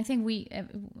 And I think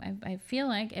I feel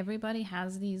like everybody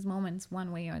has these moments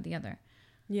one way or the other.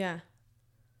 Yeah.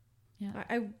 Yeah.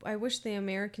 I wish the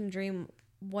American dream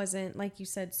wasn't, like you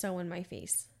said, so in my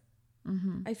face.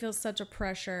 I feel such a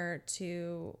pressure,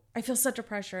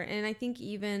 and I think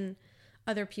even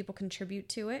other people contribute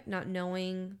to it, not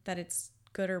knowing that it's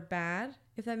good or bad,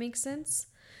 if that makes sense.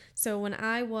 So when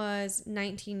I was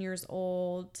 19 years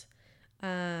old,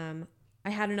 I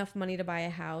had enough money to buy a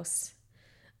house.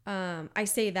 I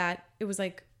say that it was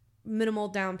like minimal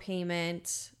down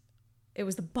payment. It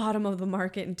was the bottom of the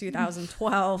market in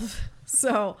 2012.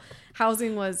 So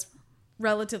housing was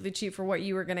relatively cheap for what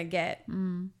you were going to get.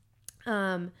 And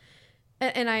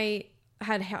I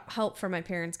had help from my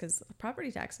parents because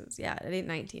property taxes. Yeah, at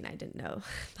 19, I didn't know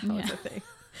that was a thing.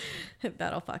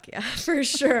 That'll fuck you for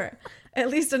sure. At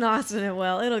least in Austin, it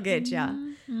will. It'll get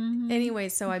you. Anyway,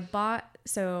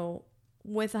 so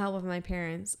with the help of my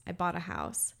parents, I bought a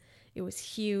house. It was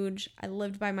huge. I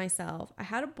lived by myself. I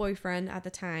had a boyfriend at the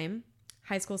time,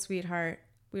 high school sweetheart.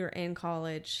 We were in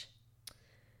college.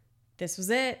 This was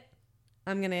it.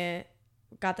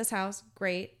 Got this house.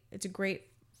 Great. It's a great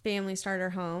family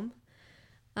starter home.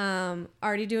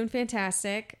 Already doing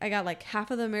fantastic. I got like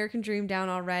half of the American dream down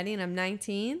already, and I'm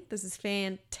 19. This is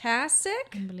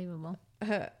fantastic. Unbelievable.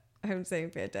 I'm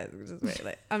saying fantastic. Just wait,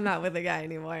 like I'm not with a guy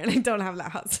anymore, and I don't have the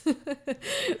house.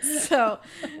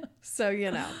 so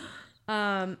you know,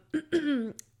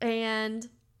 and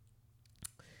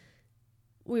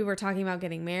we were talking about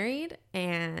getting married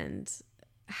and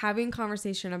having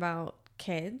conversation about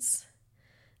kids.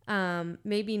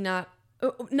 Maybe not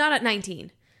at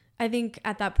 19. I think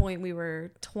at that point we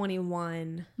were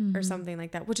 21 or something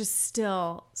like that, which is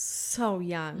still so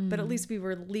young, but at least we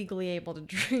were legally able to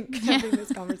drink having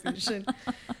this conversation.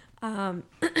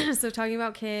 So talking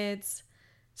about kids.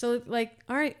 So like,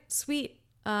 all right, sweet.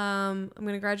 I'm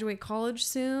going to graduate college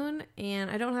soon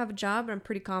and I don't have a job, but I'm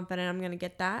pretty confident I'm going to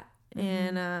get that.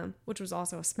 And, which was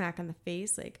also a smack in the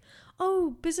face. Like,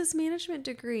 oh, business management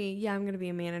degree. Yeah, I'm going to be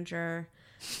a manager.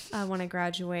 When I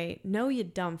graduate. No, you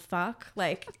dumb fuck.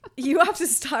 Like, you have to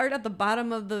start at the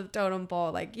bottom of the totem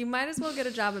pole. Like, you might as well get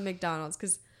a job at McDonald's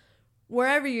because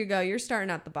wherever you go, you're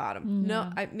starting at the bottom.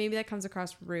 No, maybe that comes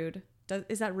across rude.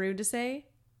 Is that rude to say?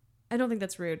 I don't think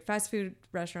that's rude. Fast food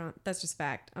restaurant. That's just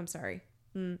fact. I'm sorry.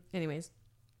 Anyways.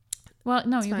 Well,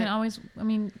 no, you can always, I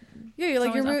mean. Yeah,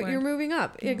 you're moving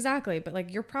up. Yeah. Exactly. But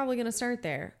like, you're probably going to start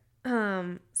there.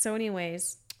 So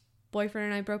anyways, boyfriend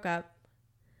and I broke up.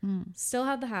 Still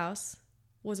had the house,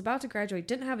 was about to graduate,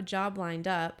 didn't have a job lined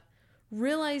up,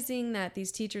 realizing that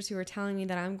these teachers who were telling me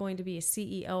that I'm going to be a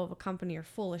CEO of a company are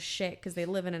full of shit because they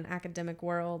live in an academic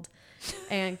world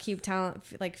and keep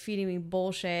feeding me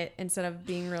bullshit instead of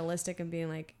being realistic and being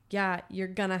like, yeah, you're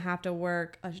gonna have to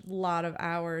work a lot of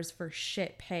hours for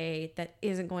shit pay that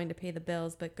isn't going to pay the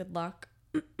bills, but good luck.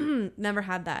 Never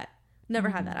had that.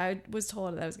 I was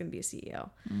told that I was going to be a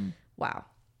CEO. Wow.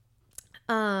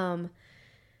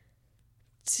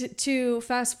 To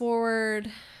fast forward,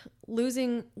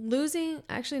 losing,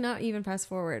 actually not even fast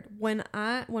forward. When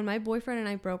my boyfriend and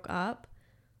I broke up,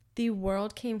 the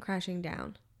world came crashing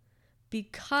down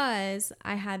because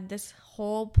I had this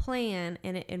whole plan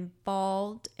and it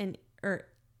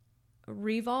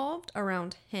revolved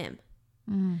around him.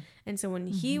 And so when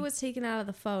he was taken out of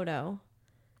the photo,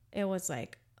 it was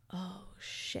like, oh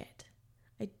shit,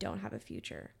 I don't have a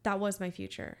future. That was my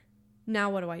future. Now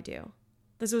what do I do?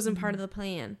 This wasn't part of the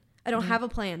plan. I don't have a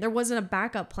plan. There wasn't a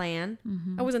backup plan.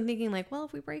 I wasn't thinking like, well,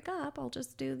 if we break up, I'll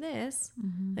just do this.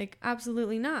 Like,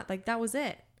 absolutely not. Like, that was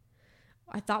it.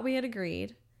 I thought we had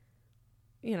agreed.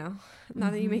 You know,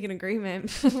 not that you make an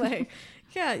agreement. Like,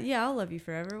 yeah, I'll love you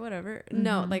forever, whatever.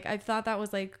 No, like, I thought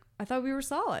we were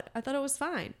solid. I thought it was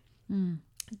fine.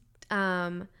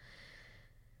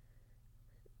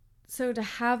 So to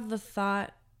have the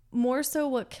thought, more so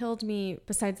what killed me,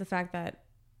 besides the fact that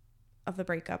of the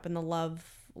breakup and the love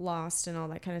lost and all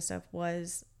that kind of stuff,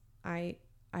 was I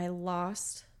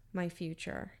lost my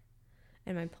future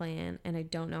and my plan, and I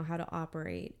don't know how to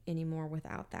operate anymore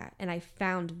without that. And I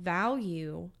found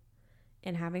value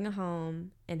in having a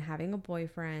home and having a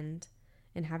boyfriend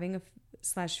and having a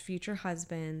 / future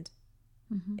husband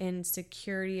and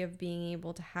security of being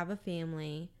able to have a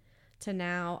family, to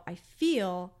now I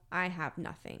feel I have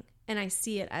nothing. And I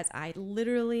see it as I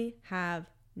literally have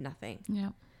nothing. Yeah.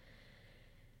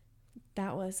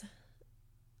 That was,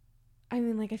 I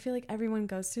mean, like, I feel like everyone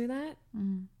goes through that,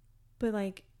 but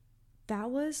like,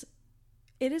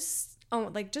 it is,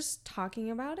 like, just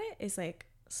talking about it is like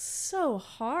so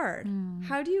hard.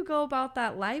 How do you go about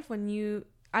that life when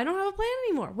I don't have a plan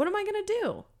anymore? What am I going to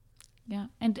do? Yeah.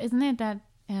 And isn't it that,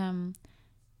 I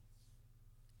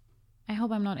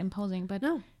hope I'm not imposing, but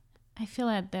no. I feel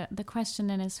that the question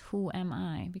then is, who am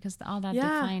I? Because all that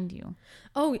defined you.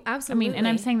 Oh, absolutely. I mean, and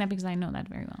I'm saying that because I know that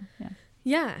very well.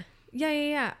 Yeah.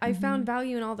 I found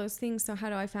value in all those things. So how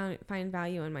do I find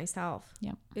value in myself?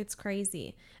 Yeah. It's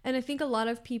crazy. And I think a lot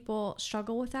of people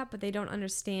struggle with that, but they don't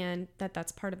understand that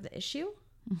that's part of the issue.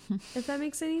 If that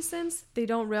makes any sense. They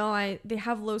don't realize they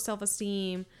have low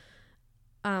self-esteem,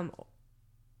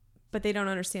 but they don't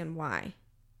understand why.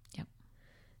 Yep.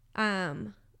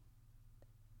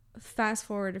 Fast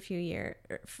forward a few years,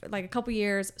 like a couple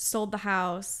years, sold the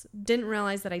house, didn't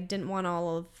realize that I didn't want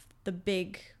all of the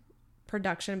big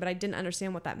production, but I didn't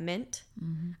understand what that meant.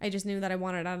 Mm-hmm. I just knew that I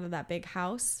wanted out of that big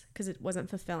house because it wasn't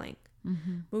fulfilling.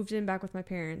 Mm-hmm. Moved in back with my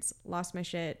parents, lost my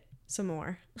shit some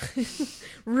more.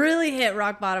 Really hit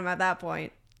rock bottom at that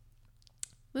point.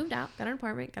 Moved out, got an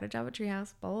apartment, got a job at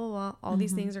Treehouse, blah, blah, blah. All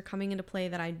these things are coming into play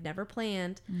that I never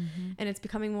planned. Mm-hmm. And it's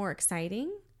becoming more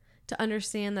exciting to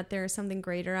understand that there is something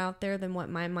greater out there than what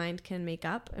my mind can make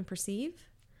up and perceive.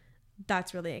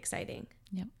 That's really exciting.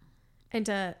 Yep. And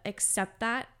to accept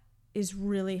that is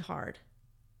really hard,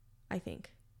 I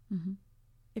think,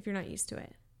 if you're not used to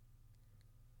it.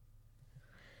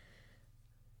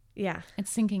 Yeah. It's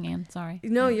sinking in. Sorry.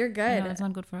 No, yeah. You're good. I know it's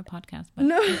not good for a podcast. But.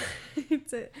 No,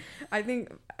 I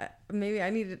think maybe I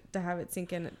needed to have it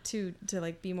sink in too, to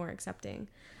like be more accepting.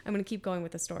 I'm going to keep going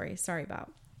with the story. Sorry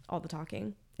about all the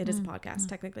talking. It is a podcast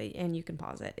technically, and you can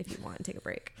pause it if you want and take a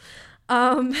break.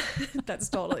 That's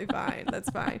totally fine. That's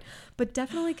fine. But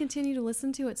definitely continue to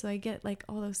listen to it so I get like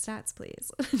all those stats,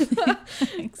 please.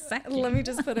 Exactly. Let me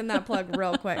just put in that plug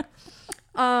real quick.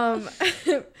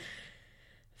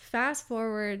 Fast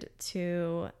forward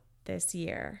to this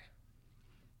year.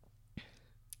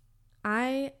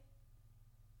 I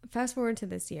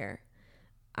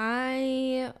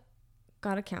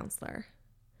got a counselor.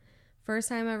 First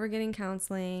time ever getting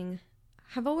counseling.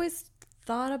 Have always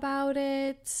thought about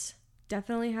it.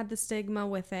 Definitely had the stigma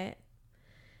with it.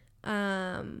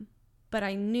 But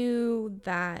I knew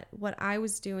that what I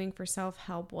was doing for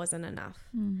self-help wasn't enough.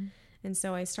 Mm-hmm. And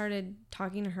so I started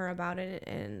talking to her about it,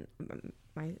 and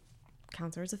my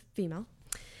counselor is a female.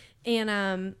 And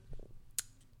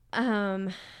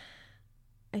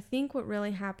I think what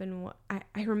really happened,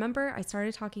 I remember I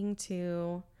started talking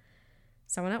to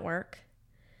someone at work,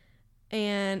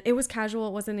 and it was casual.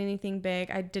 It wasn't anything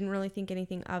big. I didn't really think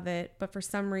anything of it, but for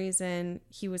some reason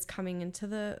he was coming into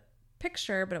the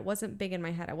picture, but it wasn't big in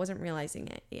my head. I wasn't realizing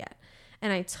it yet.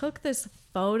 And I took this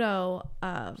photo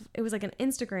of, it was like an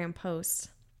Instagram post,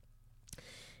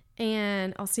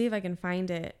 and I'll see if I can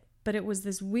find it. But it was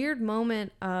this weird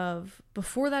moment of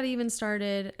before that even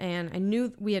started, and I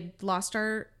knew we had lost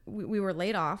we were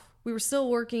laid off. We were still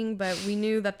working, but we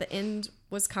knew that the end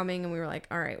was coming, and we were like,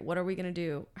 all right, what are we going to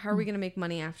do? How are we going to make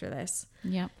money after this?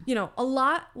 Yeah. You know, a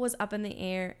lot was up in the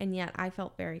air, and yet I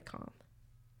felt very calm.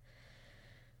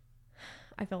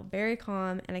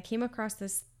 And I came across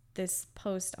this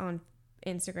post on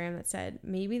Instagram that said,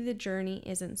 maybe the journey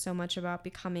isn't so much about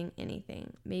becoming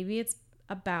anything. Maybe it's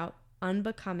about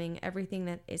unbecoming everything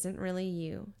that isn't really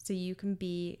you, so you can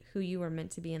be who you were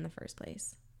meant to be in the first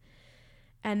place.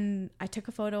 And I took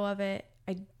a photo of it.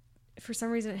 For some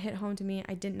reason it hit home to me.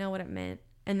 I didn't know what it meant.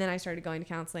 And then I started going to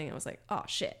counseling, and I was like, oh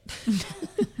shit.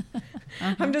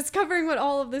 I'm discovering what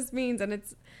all of this means, and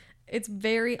it's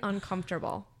very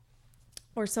uncomfortable.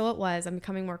 Or so it was. I'm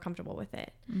becoming more comfortable with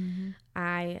it. Mm-hmm.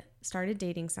 I started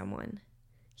dating someone.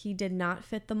 He did not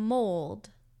fit the mold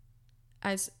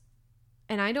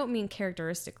and I don't mean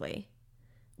characteristically.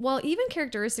 Well, even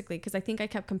characteristically, because I think I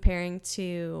kept comparing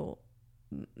to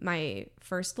my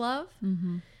first love.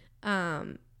 Mm-hmm.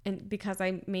 And because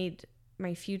I made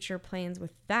my future plans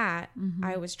with that,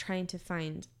 I was trying to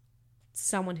find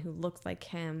someone who looked like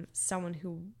him, someone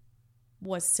who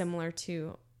was similar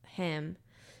to him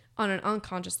on an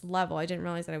unconscious level. I didn't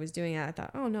realize that I was doing that. I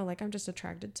thought, oh no, like I'm just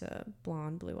attracted to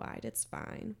blonde, blue-eyed. It's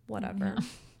fine. Whatever.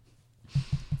 Yeah.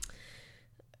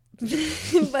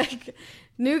 Like,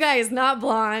 new guy is not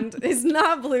blonde, is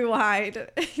not blue-eyed,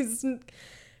 he's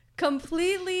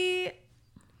completely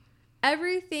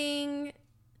everything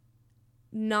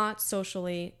not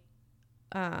socially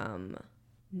I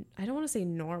don't want to say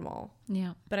normal,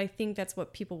 but I think that's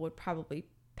what people would probably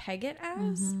peg it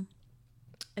as.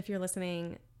 If you're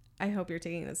listening, I hope you're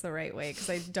taking this the right way, because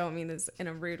I don't mean this in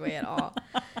a rude way at all.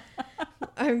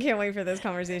 I can't wait for this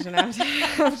conversation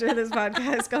after this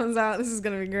podcast comes out. This is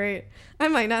going to be great. I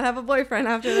might not have a boyfriend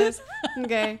after this.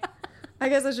 Okay. I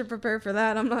guess I should prepare for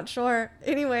that. I'm not sure.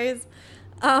 Anyways.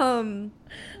 But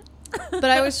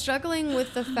I was struggling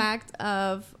with the fact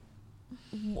of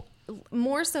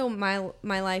more so my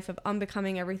life of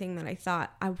unbecoming everything that I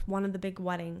thought. I wanted the big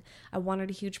wedding. I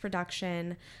wanted a huge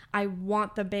production. I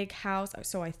want the big house.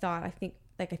 So I think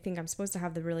I'm supposed to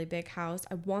have the really big house.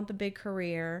 I want the big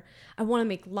career. I want to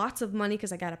make lots of money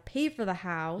because I got to pay for the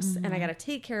house and I got to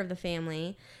take care of the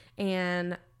family.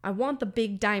 And I want the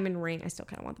big diamond ring. I still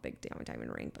kind of want the big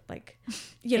diamond ring, but like,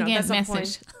 you know, that's the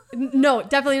point. No,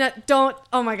 definitely not. Don't.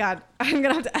 Oh my God. I'm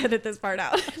going to have to edit this part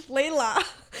out. Leila.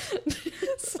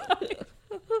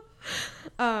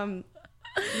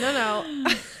 No.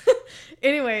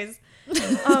 Anyways,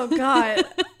 oh God,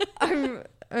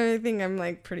 I think I'm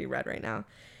like pretty red right now.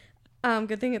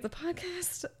 Good thing it's a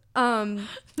podcast.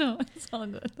 No, it's all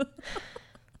good.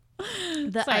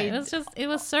 Sorry, it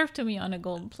was served to me on a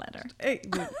golden platter.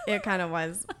 It kind of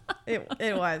was.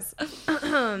 It was.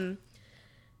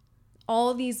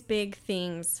 All these big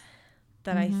things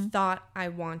that I thought I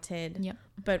wanted,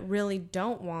 but really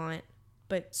don't want,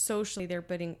 but socially they're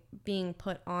being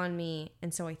put on me,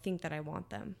 and so I think that I want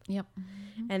them. Yep.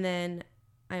 And then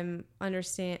man,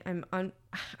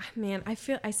 I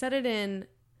said it in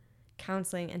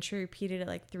counseling, and she repeated it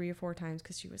like 3 or 4 times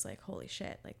because she was like, holy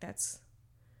shit, like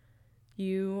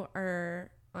you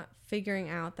are figuring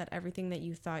out that everything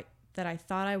that I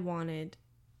thought I wanted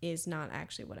is not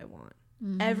actually what I want.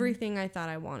 Everything I thought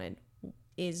I wanted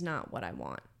is not what I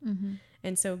want.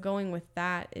 And so going with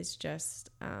that is just,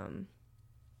 man,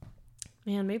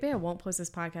 maybe I won't post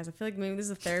this podcast. I feel like maybe this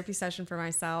is a therapy session for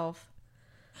myself.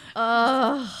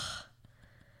 I'm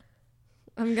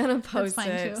gonna post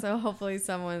it, so hopefully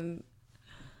someone.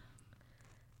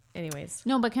 Anyways,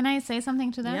 no, but can I say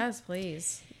something to that? Yes,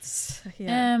 please.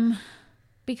 Yeah.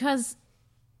 Because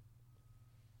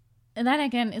that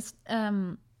again is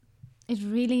it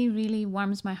really, really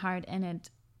warms my heart, and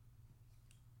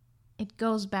it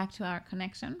goes back to our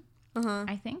connection.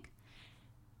 I think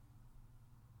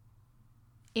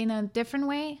in a different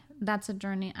way, that's a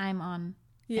journey I'm on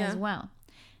as well.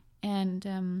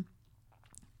 And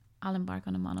I'll embark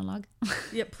on a monologue.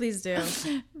 Yeah, please do.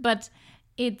 But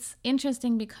it's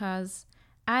interesting because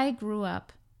I grew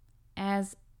up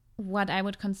as what I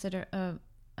would consider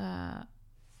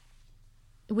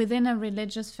within a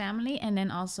religious family, and then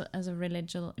also as a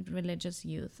religious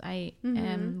youth.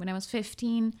 When I was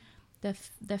 15, the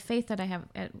faith that I have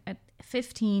at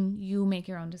 15, you make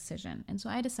your own decision, and so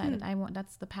I decided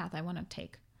that's the path I want to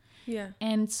take. Yeah,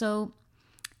 and so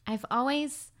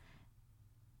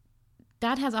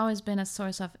that has always been a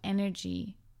source of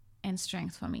energy and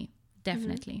strength for me,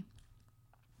 definitely.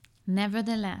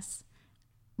 Nevertheless,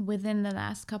 within the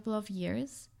last couple of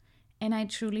years, and I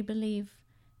truly believe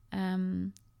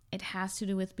it has to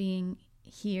do with being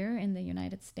here in the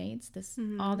United States,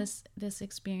 this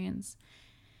experience,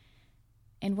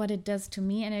 and what it does to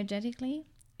me energetically,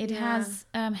 it has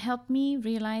helped me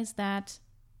realize that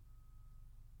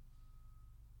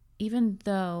even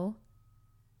though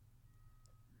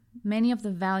many of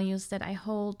the values that I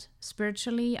hold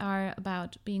spiritually are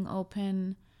about being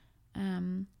open,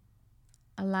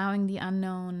 allowing the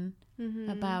unknown,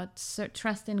 about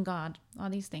trust in God, all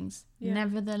these things. Yeah.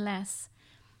 Nevertheless,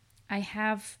 I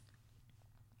have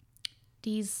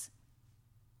these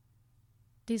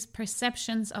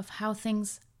perceptions of how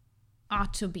things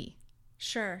ought to be.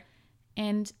 Sure.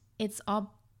 And it's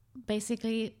all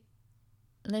basically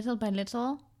little by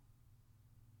little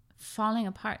falling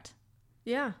apart.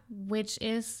 Yeah. Which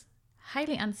is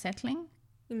highly unsettling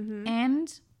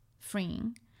and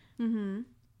freeing.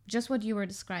 Just what you were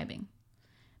describing.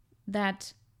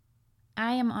 That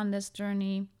I am on this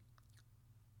journey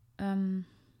of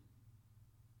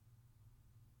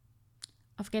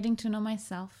getting to know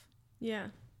myself. Yeah.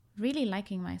 Really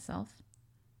liking myself.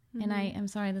 And I am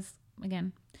sorry, this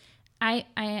again. I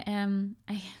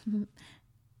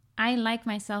like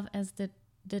myself as the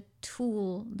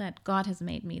tool that God has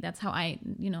made me. That's how I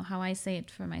say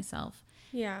it for myself.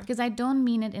 Yeah. Because I don't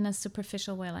mean it in a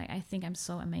superficial way, like I think I'm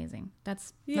so amazing.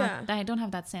 That's not, I don't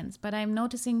have that sense. But I'm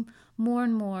noticing more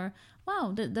and more,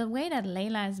 wow, the way that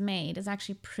Leila is made is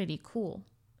actually pretty cool.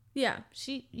 Yeah.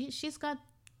 She's got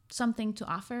something to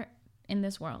offer in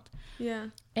this world. Yeah.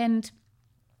 And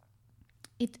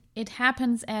it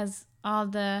happens as all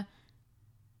the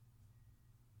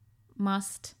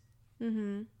must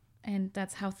and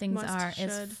that's how things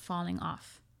is falling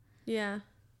off. Yeah.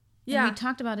 Yeah. And we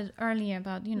talked about it earlier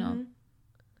about,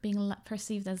 being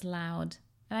perceived as loud.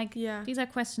 Like, these are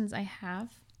questions I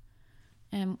have.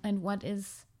 And what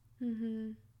is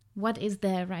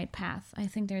the right path? I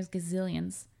think there's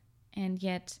gazillions. And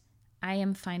yet I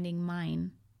am finding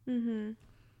mine.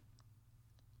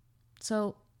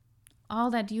 So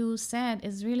all that you said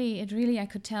is really, I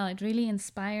could tell, it really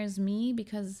inspires me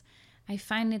because I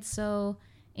find it so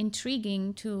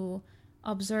intriguing to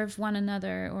observe one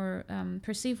another or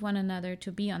perceive one another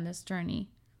to be on this journey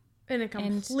in a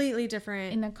completely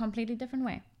different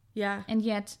way. Yeah. And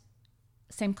yet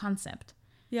same concept.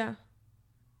 Yeah.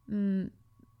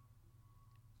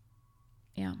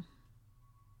 Yeah.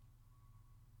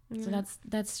 So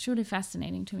that's truly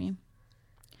fascinating to me.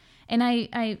 And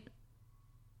I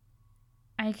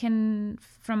can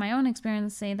from my own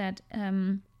experience say that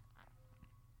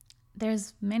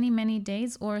there's many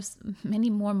days or many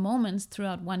more moments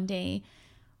throughout one day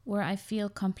where I feel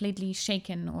completely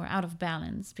shaken or out of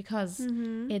balance because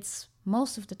it's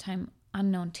most of the time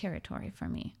unknown territory for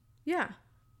me. Yeah.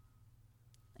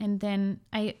 And then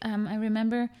I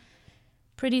remember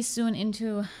pretty soon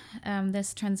into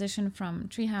this transition from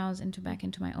Treehouse back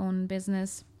into my own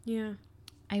business. Yeah.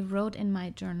 I wrote in my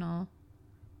journal,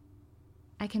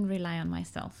 I can rely on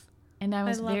myself. And that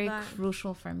was very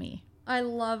crucial for me. I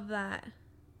love that.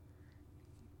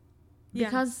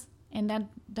 Because, and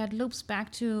that loops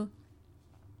back to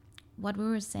what we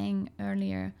were saying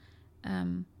earlier,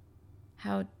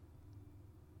 how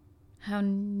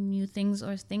new things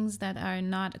or things that are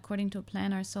not according to a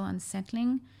plan are so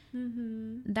unsettling.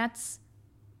 That's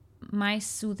my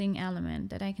soothing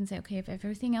element, that I can say, okay, if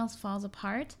everything else falls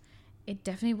apart, it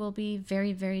definitely will be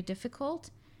very, very difficult.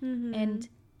 And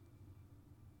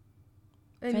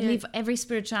if I leave every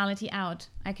spirituality out,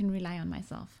 I can rely on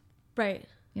myself. Right.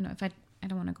 You know, if I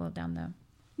don't want to go down the...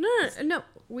 No.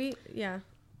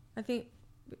 I think,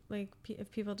 like,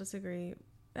 if people disagree,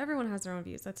 everyone has their own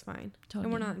views. That's fine. Totally.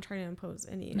 And we're not trying to impose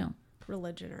any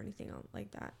religion or anything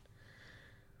like that.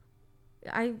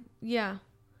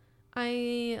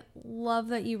 I love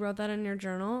that you wrote that in your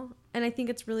journal. And I think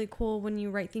it's really cool when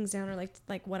you write things down, or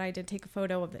like what I did, take a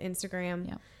photo of the Instagram.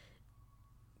 Yeah.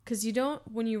 Because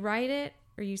when you write it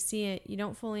or you see it, you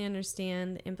don't fully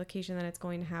understand the implication that it's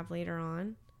going to have later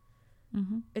on.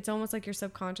 It's almost like your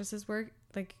subconscious is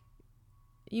like,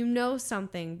 you know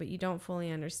something, but you don't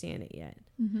fully understand it yet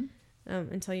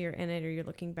until you're in it or you're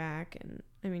looking back. And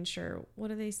I mean, sure, what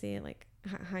do they say? Like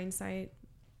hindsight.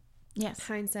 Yes.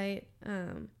 Hindsight.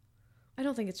 I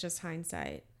don't think it's just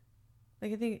hindsight.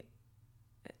 Like, I think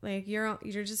like you're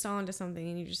just onto something,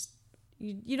 and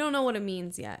you don't know what it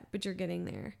means yet, but you're getting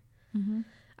there.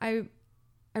 I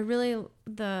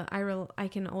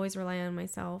can always rely on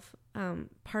myself.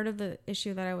 Part of the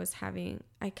issue that I was having,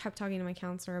 I kept talking to my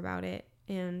counselor about it,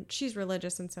 and she's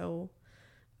religious, and so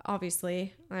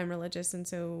obviously I'm religious, and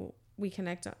so we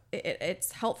connect.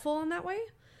 It's helpful in that way.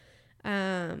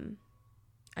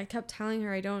 I kept telling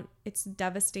her it's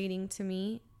devastating to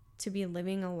me to be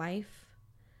living a life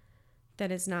that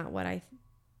is not what I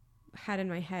had in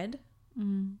my head.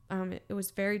 It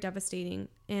was very devastating.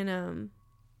 And,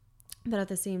 but at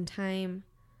the same time,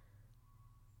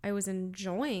 I was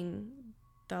enjoying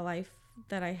the life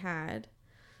that I had.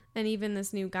 And even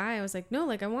this new guy, I was like, no,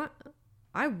 like I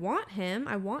want him.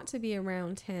 I want to be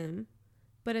around him,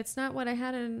 but it's not what I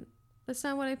had. That's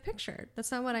not what I pictured.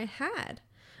 That's not what I had.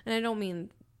 And I don't mean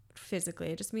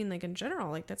physically. I just mean like in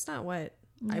general, like that's not what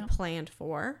I planned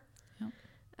for.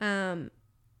 And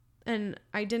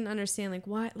I didn't understand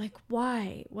why, I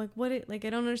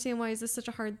don't understand, why is this such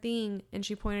a hard thing? And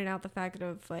she pointed out the fact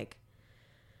of like,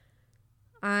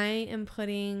 I'm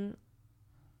putting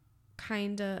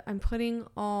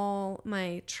all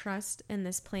my trust in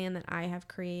this plan that I have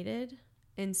created,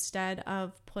 instead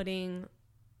of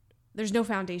there's no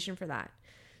foundation for that.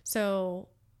 So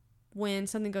when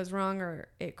something goes wrong or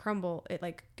it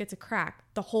gets a crack,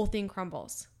 the whole thing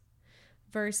crumbles.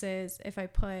 Versus if I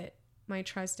put my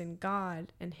trust in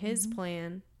God and his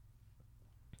plan,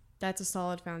 that's a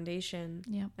solid foundation.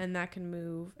 Yeah. And that can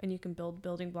move, and you can build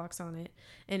building blocks on it.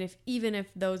 And even if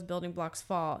those building blocks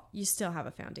fall, you still have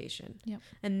a foundation. Yeah.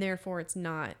 And therefore it's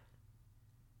not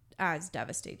as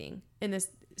devastating. And this,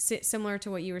 similar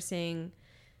to what you were saying,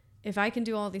 if I can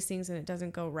do all these things and it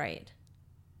doesn't go right,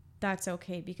 that's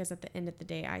okay, because at the end of the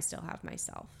day, I still have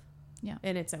myself. Yeah.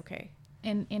 And it's okay.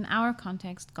 And in our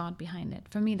context, God behind it.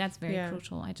 For me, that's very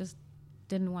crucial. I just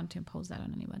didn't want to impose that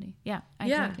on anybody. Yeah,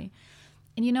 exactly.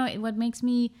 And you know, what makes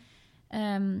me,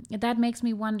 that makes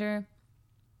me wonder,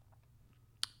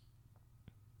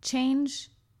 change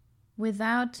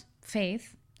without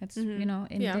faith, that's, you know,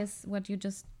 in this, what you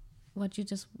just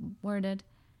worded,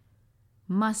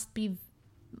 must be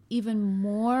even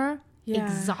more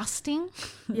exhausting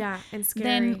and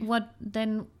scary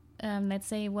than let's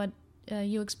say what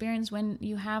you experience when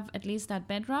you have at least that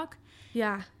bedrock.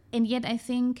 And yet I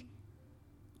think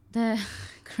the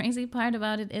crazy part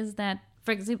about it is that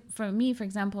for me, for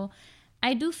example,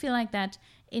 I do feel like that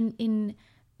in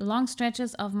long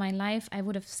stretches of my life I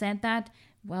would have said that,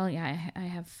 well, yeah, I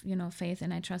have, you know, faith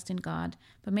and I trust in God,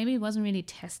 but maybe it wasn't really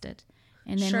tested.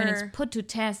 And then when it's put to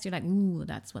test, you're like, ooh,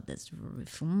 that's what this... And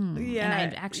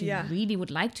I actually really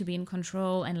would like to be in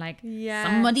control and like,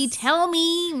 somebody tell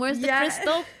me, where's the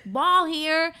crystal ball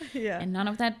here? And none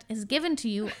of that is given to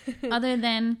you other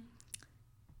than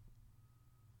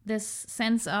this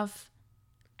sense of,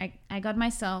 I got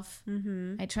myself,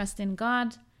 I trust in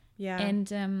God.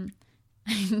 And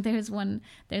there's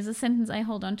a sentence I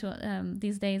hold on to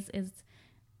these days.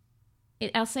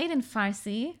 I'll say it in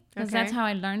Farsi because that's how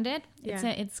I learned it.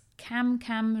 It's kam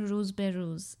kam roz be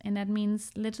roz, and that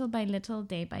means little by little,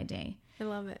 day by day. I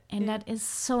love it. And that is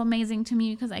so amazing to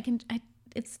me because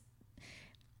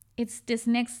it's this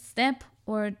next step,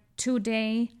 or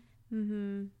today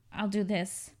I'll do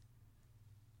this,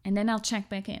 and then I'll check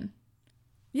back in.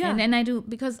 Yeah. And then I do,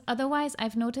 because otherwise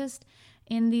I've noticed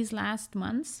in these last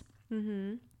months,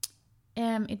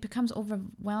 it becomes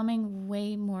overwhelming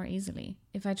way more easily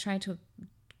if I try to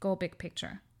go big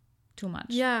picture too much.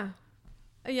 Yeah.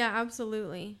 Yeah,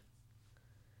 absolutely.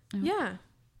 Yeah.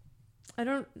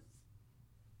 I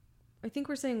think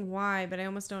we're saying why, but I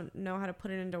almost don't know how to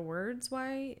put it into words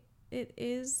why it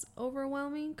is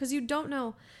overwhelming, because you don't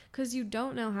know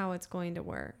how it's going to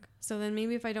work. So then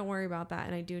maybe if I don't worry about that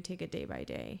and I do take it day by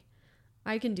day,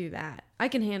 I can do that. I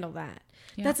can handle that.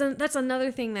 Yeah. That's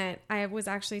another thing that I was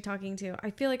actually talking to. I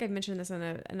feel like I've mentioned this in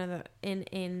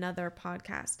another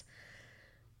podcast,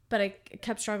 but I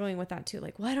kept struggling with that too.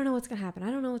 Like, well, I don't know what's gonna happen.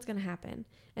 I don't know what's gonna happen.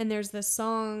 And there's this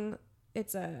song.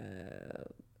 It's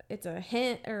a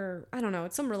hint, or I don't know.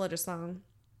 It's some religious song.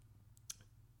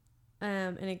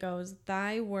 And it goes,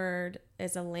 "Thy word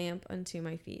is a lamp unto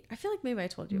my feet." I feel like maybe I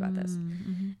told you about this.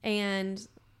 Mm-hmm. And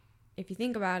if you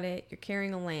think about it, you're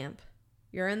carrying a lamp.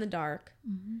 You're in the dark.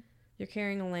 Mm-hmm. You're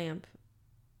carrying a lamp.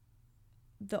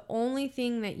 The only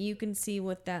thing that you can see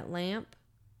with that lamp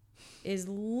is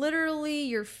literally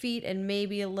your feet and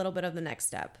maybe a little bit of the next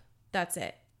step. That's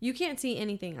it. You can't see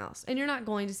anything else, and you're not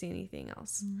going to see anything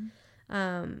else.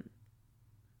 Mm-hmm.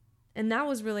 And that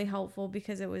was really helpful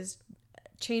because it was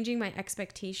changing my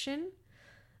expectation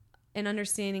and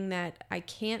understanding that I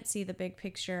can't see the big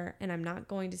picture, and I'm not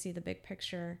going to see the big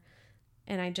picture.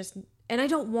 And I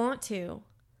don't want to.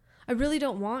 I really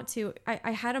don't want to.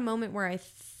 I had a moment where I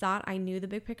thought I knew the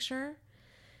big picture,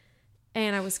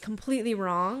 and I was completely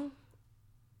wrong.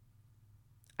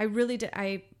 I really did.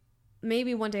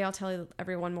 Maybe one day I'll tell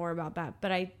everyone more about that,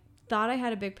 but I thought I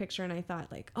had a big picture, and I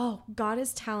thought like, oh, God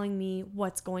is telling me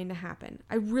what's going to happen.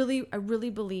 I really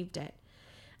believed it.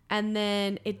 And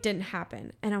then it didn't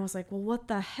happen. And I was like, well, what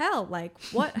the hell? Like,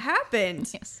 what happened?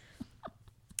 Yes.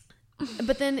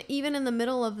 But then even in the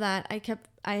middle of that,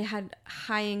 I had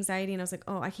high anxiety, and I was like,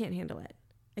 oh, I can't handle it.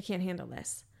 I can't handle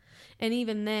this. And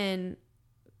even then,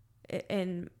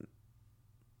 and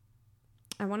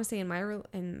I want to say in my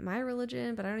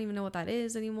religion, but I don't even know what that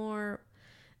is anymore.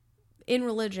 In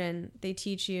religion, they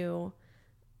teach you,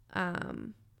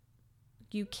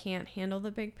 you can't handle the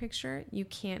big picture. You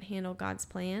can't handle God's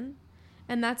plan.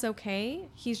 And that's okay.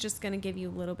 He's just going to give you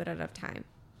a little bit at a time.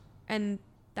 And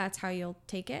that's how you'll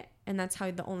take it. And that's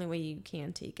the only way you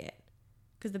can take it.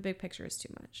 Because the big picture is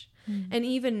too much. Mm-hmm. And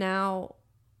even now,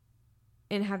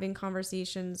 in having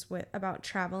conversations about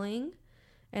traveling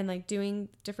and like doing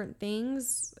different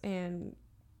things and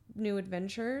new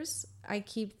adventures, I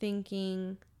keep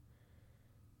thinking,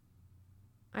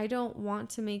 I don't want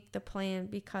to make the plan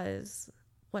because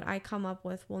what I come up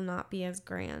with will not be as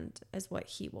grand as what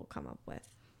he will come up with.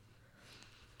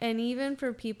 And even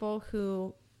for people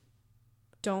who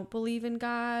don't believe in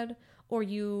God, or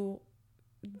you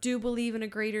do believe in a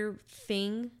greater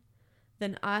thing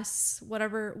than us,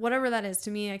 whatever that is,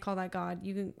 to me, I call that God.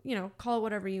 You can, call it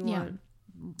whatever you want.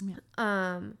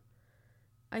 Yeah.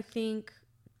 I think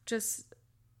just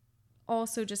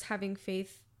having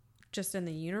faith just in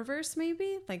the universe,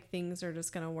 maybe, like things are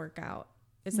just going to work out.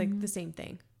 It's like the same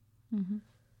thing. Mm-hmm.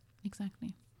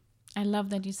 Exactly. I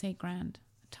love that you say grand.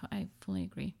 I fully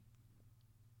agree.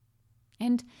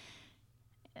 And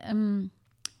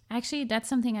actually, that's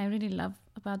something I really love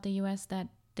about the US, that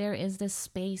there is this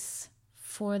space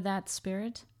for that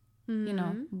spirit.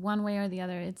 Mm-hmm. One way or the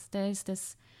other.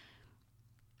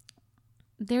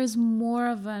 There's more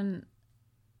of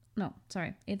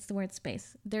it's the word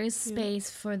space. There is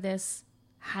space for this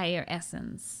higher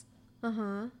essence.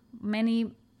 Uh-huh.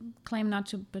 Many claim not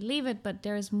to believe it, but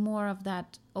there is more of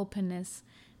that openness.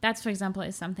 That's, for example,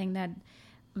 is something that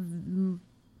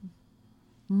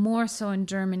more so in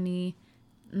Germany,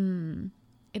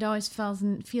 it always feels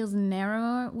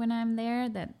narrower when I'm there,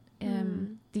 that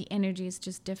the energy is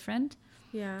just different.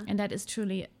 Yeah. And that is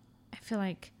truly, I feel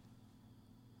like,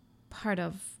 part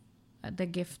of the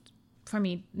gift for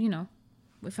me.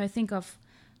 If I think of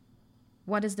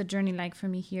what is the journey like for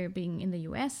me here being in the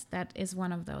US, that is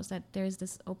one of those, that there is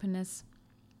this openness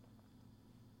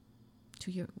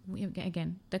to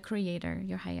the creator,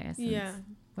 your higher essence,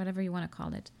 whatever you want to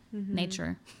call it,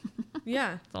 nature.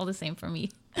 Yeah. It's all the same for me.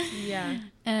 Yeah.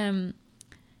 And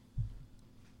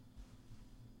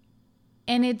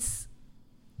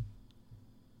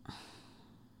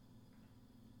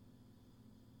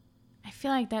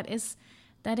feel like that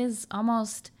is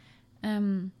almost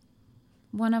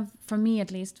for me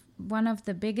at least, one of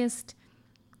the biggest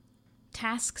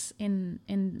tasks in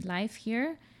life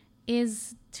here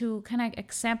is to kind of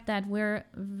accept that we're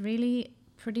really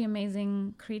pretty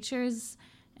amazing creatures,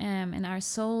 and our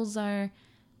souls are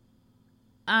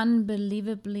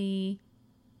unbelievably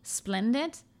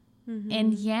splendid,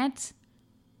 and yet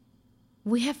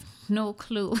we have no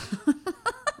clue.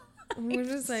 We're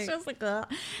just like,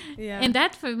 yeah. And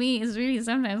that for me is really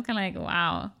sometimes kind of like,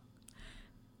 wow,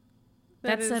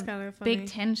 that's a kind of big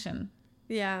tension.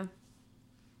 Yeah.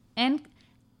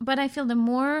 But I feel the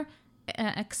more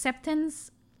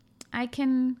acceptance I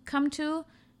can come to,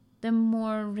 the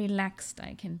more relaxed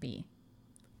I can be.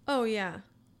 Oh yeah,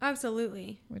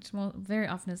 absolutely. Which very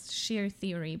often is sheer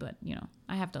theory, but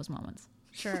I have those moments.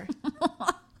 Sure.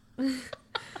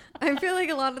 I feel like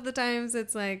a lot of the times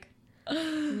it's like,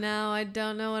 no, I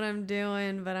don't know what I'm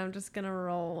doing, but I'm just gonna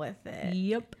roll with it.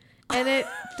 Yep. And it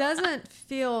doesn't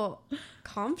feel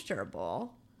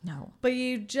comfortable. No. But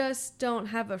you just don't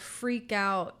have a freak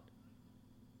out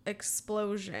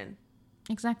explosion.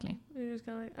 Exactly. You're just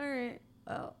kind of like, all right,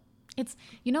 oh. It's,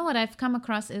 what I've come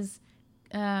across is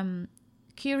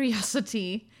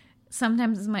curiosity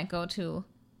sometimes is my go-to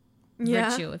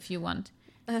virtue, if you want.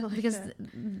 I like because that.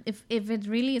 if it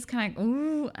really is kind of like,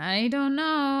 ooh, I don't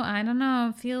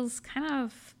know, feels kind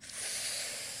of,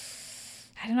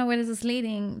 I don't know where this is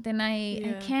leading, then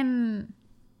I can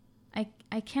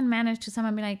manage to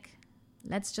somehow be like,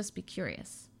 let's just be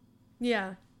curious.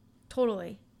 Yeah,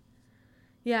 totally.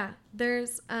 Yeah,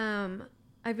 there's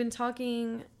I've been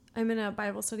talking, I'm in a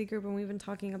Bible study group, and we've been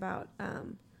talking about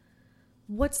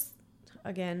what's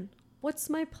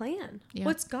my plan? Yeah.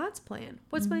 What's God's plan?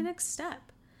 What's my next step?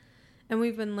 And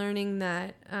we've been learning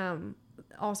that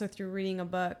also through reading a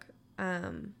book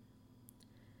and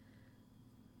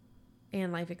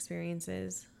life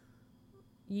experiences.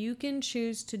 You can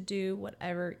choose to do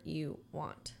whatever you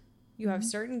want. You have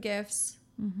certain gifts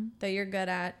that you're good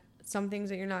at, some things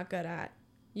that you're not good at.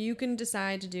 You can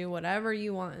decide to do whatever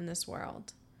you want in this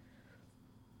world.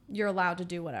 You're allowed to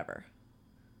do whatever.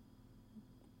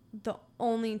 The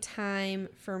only time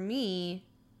for me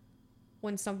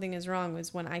when something is wrong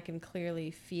is when I can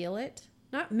clearly feel it.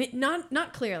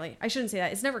 Not clearly. I shouldn't say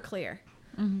that. It's never clear.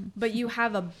 But you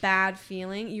have a bad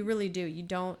feeling. You really do.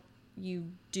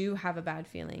 You do have a bad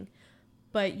feeling,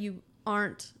 but you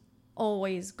aren't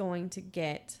always going to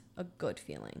get a good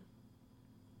feeling.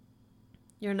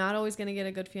 You're not always going to get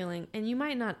a good feeling, and you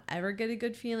might not ever get a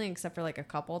good feeling except for like a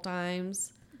couple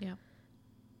times. Yeah.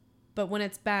 But when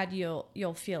it's bad,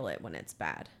 you'll feel it when it's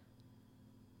bad.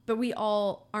 But we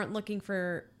all aren't looking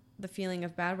for the feeling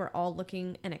of bad. We're all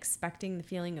looking and expecting the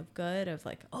feeling of good, of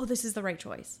like, oh, this is the right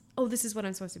choice. Oh, this is what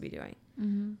I'm supposed to be doing.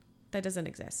 That doesn't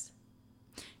exist.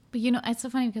 But it's so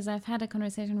funny because I've had a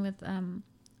conversation with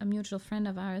a mutual friend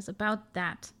of ours about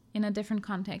that in a different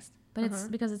context. But it's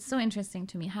because it's so interesting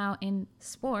to me how in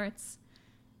sports,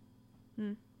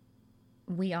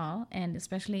 we all, and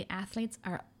especially athletes,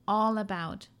 are all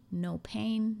about no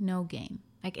pain, no gain.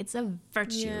 Like, it's a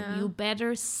virtue. Yeah. You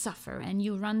better suffer, and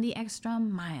you run the extra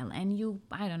mile, and you,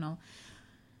 I don't know,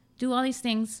 do all these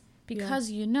things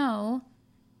because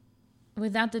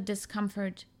without the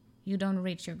discomfort, you don't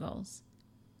reach your goals.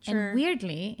 Sure. And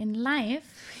weirdly, in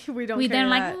life, we then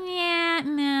like, yeah,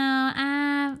 no,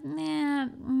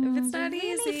 if it's not easy,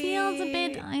 really feels a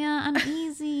bit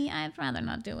uneasy. I'd rather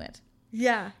not do it.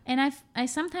 Yeah. And I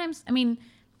sometimes, I mean,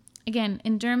 again,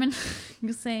 in German,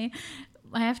 you say,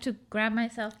 I have to grab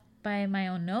myself by my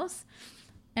own nose,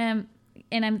 and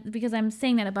because I'm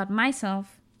saying that about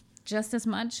myself just as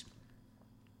much.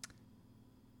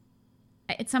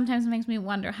 It sometimes makes me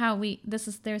wonder how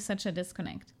there's such a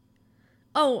disconnect.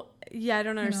 Oh, yeah, I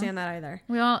don't understand that either.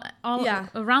 We all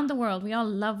around the world, we all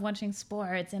love watching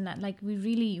sports, and that, like, we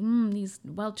really, these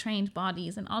well-trained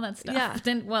bodies and all that stuff. Yeah.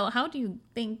 Then, how do you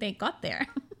think they got there?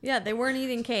 Yeah, they weren't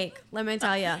eating cake, let me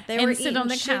tell you. They were eating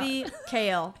shitty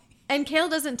kale. And kale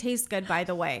doesn't taste good, by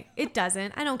the way. It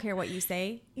doesn't. I don't care what you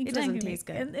say. Exactly. It doesn't taste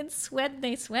good. And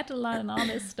they sweat a lot and all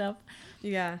this stuff.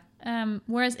 Yeah.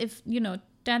 Whereas if,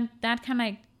 that kind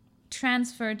of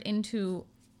transferred into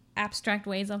abstract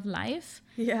ways of life.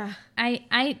 Yeah.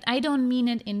 I don't mean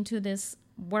it into this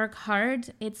work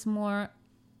hard. It's more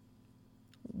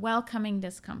welcoming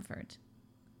discomfort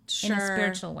in a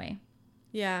spiritual way.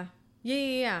 Yeah.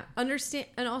 Yeah.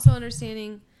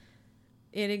 Understanding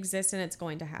it exists and it's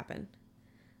going to happen.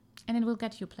 And it will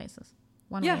get you places,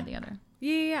 one way or the other.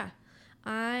 Yeah.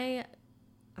 I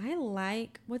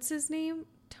like, what's his name?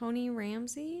 Tony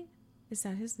Ramsey? Is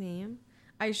that his name?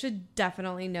 I should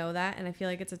definitely know that, and I feel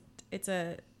like it's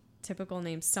a typical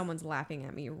names. Someone's laughing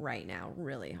at me right now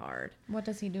really hard. What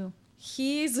does he do?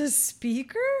 He's a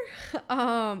speaker.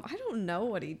 I don't know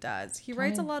what he does. He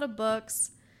writes a lot of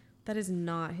books. That is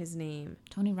not his name.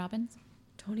 Tony Robbins?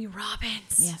 Tony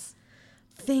Robbins. Yes.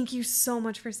 Thank you so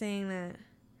much for saying that.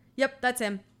 Yep, that's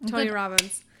him. Tony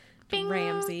Robbins. Bing.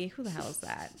 Ramsey. Who the hell is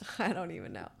that? I don't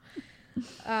even know.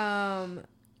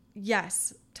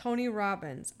 Yes, Tony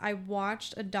Robbins. I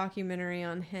watched a documentary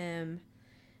on him.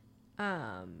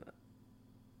 I've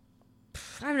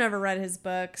never read his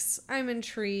books. I'm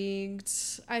intrigued.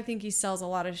 I think he sells a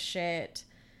lot of shit.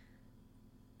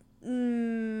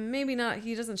 Maybe not.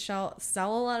 He doesn't sell a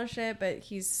lot of shit, but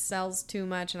he sells too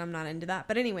much, and I'm not into that.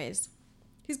 But anyways,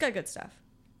 he's got good stuff.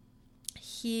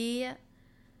 He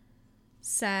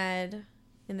said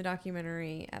in the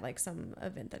documentary at like some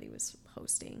event that he was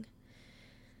hosting,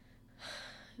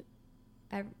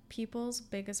 people's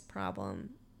biggest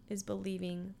problem is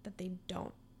believing that they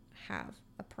don't have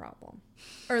a problem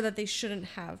or that they shouldn't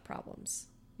have problems.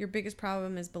 Your biggest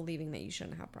problem is believing that you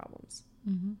shouldn't have problems.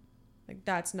 Mm-hmm. Like,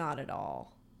 that's not at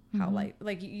all how life,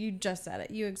 like you just said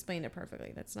it. You explained it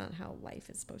perfectly. That's not how life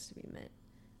is supposed to be meant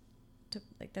to,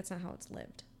 like, that's not how it's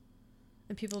lived.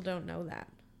 And people don't know that.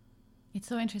 It's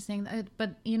so interesting.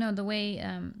 But, you know, the way,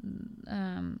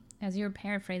 as you're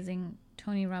paraphrasing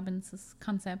Tony Robbins'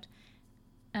 concept,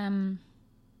 I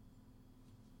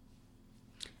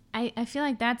feel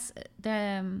like that's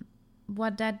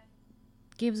what that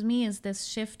gives me is this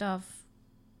shift of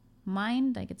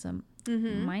mind. Like, it's a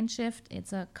mind shift.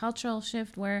 It's a cultural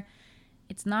shift where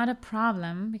it's not a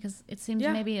problem, because it seems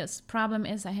maybe a problem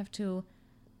is I have to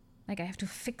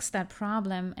fix that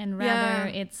problem, and rather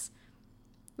it's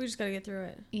we just gotta get through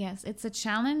it. Yes, it's a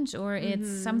challenge, or it's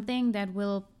something that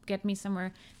will get me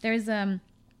somewhere. There's again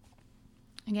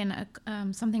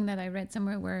something that I read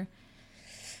somewhere where,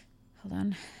 hold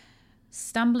on,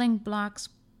 stumbling blocks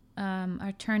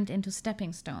are turned into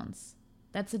stepping stones.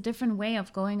 That's a different way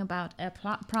of going about a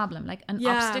problem, like an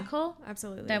obstacle.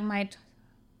 Absolutely. That might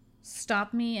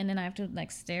stop me, and then I have to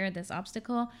like stare at this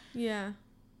obstacle. Yeah.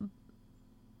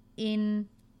 In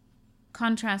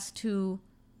contrast to,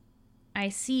 I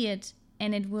see it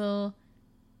and it will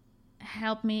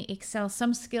help me excel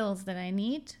some skills that I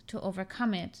need to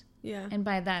overcome it. Yeah. And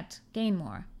by that gain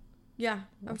more. Yeah,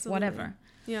 absolutely. Whatever.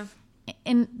 Yeah.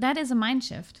 And that is a mind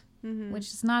shift, which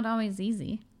is not always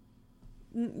easy.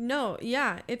 No,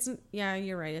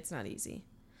 you're right. It's not easy.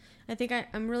 I think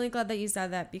I'm really glad that you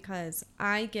said that, because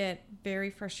I get very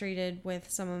frustrated with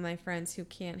some of my friends who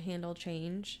can't handle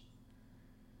change.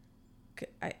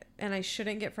 And I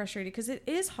shouldn't get frustrated, because it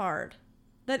is hard.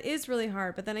 That is really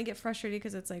hard. But then I get frustrated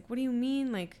because it's like, what do you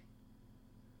mean? Like,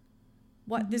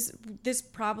 what this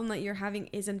problem that you're having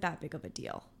isn't that big of a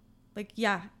deal. Like,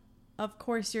 yeah, of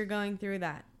course you're going through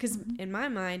that. Because in my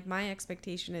mind, my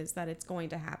expectation is that it's going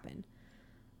to happen.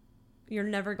 You're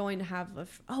never going to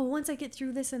have once I get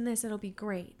through this and this, it'll be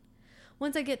great.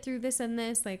 Once I get through this and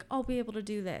this, like, I'll be able to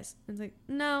do this. And it's like,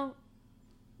 no,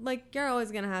 like, you're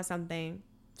always going to have something.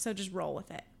 So just roll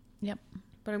with it. Yep.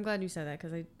 But I'm glad you said that,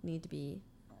 because I need to be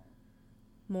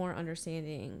more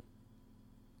understanding,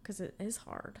 because it is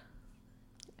hard.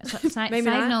 Side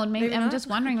note, maybe I'm just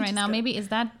wondering right now, maybe is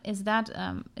that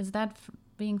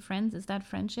being friends, is that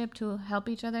friendship, to help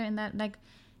each other in that, like,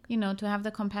 you know, to have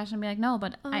the compassion, be like, no,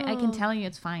 but I can tell you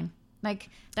it's fine. Like,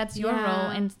 that's your role,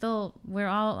 and still we're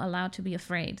all allowed to be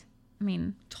afraid. I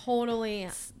mean, totally.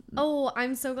 Oh,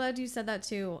 I'm so glad you said that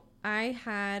too.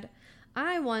 I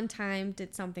one time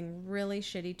did something really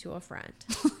shitty to a friend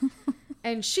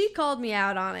and she called me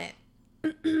out on it.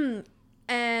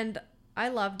 And I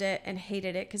loved it and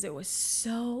hated it because it was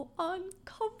so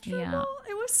uncomfortable. Yeah.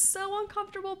 It was so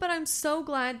uncomfortable, but I'm so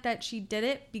glad that she did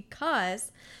it,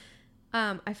 because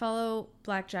I follow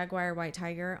Black Jaguar White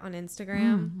Tiger on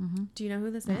Instagram. Mm-hmm. Do you know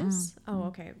who this is? Oh,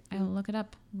 okay. I'll look it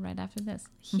up right after this.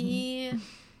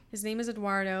 His name is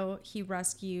Eduardo. He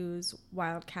rescues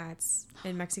wild cats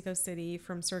in Mexico City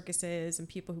from circuses and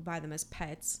people who buy them as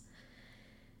pets.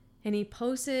 And he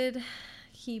posted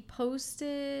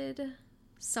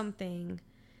something.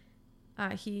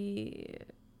 He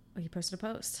posted a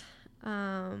post.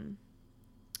 To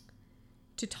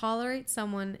tolerate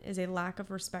someone is a lack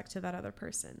of respect to that other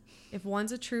person. If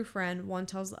one's a true friend, one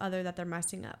tells the other that they're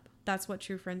messing up. That's what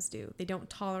true friends do. They don't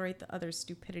tolerate the other's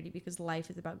stupidity, because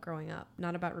life is about growing up,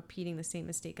 not about repeating the same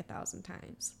mistake 1,000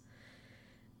 times.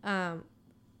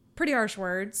 Pretty harsh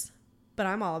words, but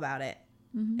I'm all about it.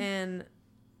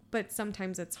 But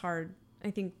sometimes it's hard. I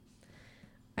think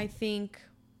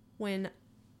when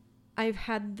I've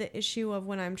had the issue of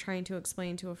when I'm trying to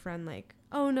explain to a friend, like,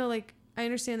 oh no, like, I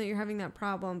understand that you're having that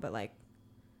problem, but like,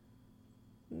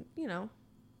 you know,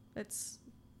 it's,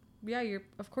 yeah,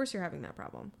 of course you're having that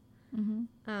problem.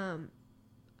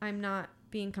 I'm not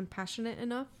being compassionate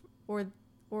enough,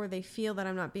 or they feel that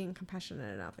I'm not being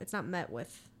compassionate enough. It's not met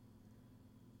with,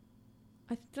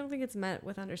 I don't think it's met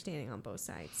with understanding on both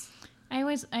sides. I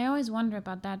always wonder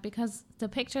about that, because the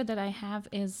picture that I have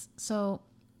is so,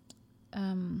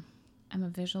 I'm a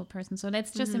visual person. So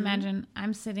let's just imagine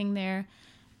I'm sitting there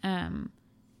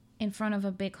in front of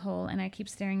a big hole, and I keep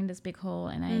staring in this big hole,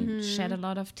 and I shed a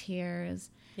lot of tears.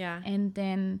 Yeah. And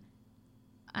then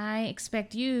I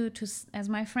expect you to, as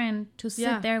my friend, to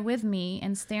sit there with me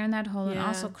and stare in that hole and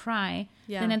also cry.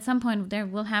 Yeah. Then at some point there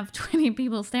we'll have 20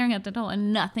 people staring at that hole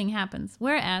and nothing happens.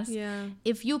 Whereas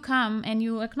if you come and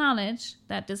you acknowledge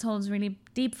that this hole is really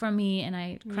deep for me and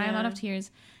I cry a lot of tears,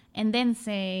 and then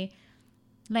say,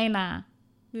 Leila,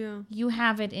 you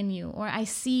have it in you, or I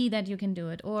see that you can do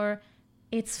it, or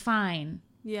it's fine.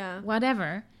 Yeah.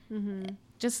 Whatever.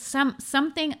 Just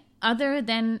something other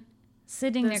than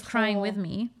sitting there crying with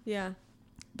me. Yeah.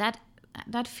 That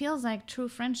feels like true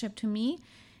friendship to me.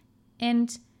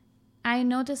 And I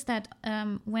noticed that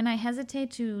when I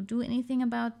hesitate to do anything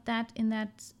about that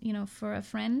for a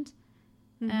friend,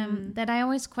 that I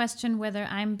always question whether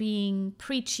I'm being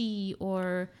preachy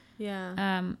or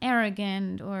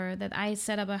arrogant, or that I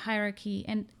set up a hierarchy.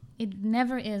 And it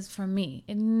never is for me.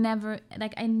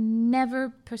 I never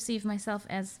perceive myself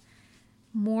as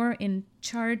more in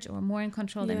charge or more in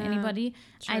control than anybody.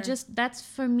 Sure. That's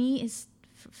for me is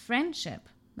friendship.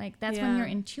 Like, that's when you're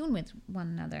in tune with one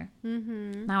another.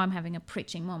 Now I'm having a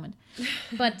preaching moment.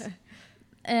 But,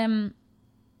 and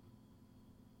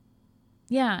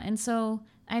so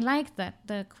I like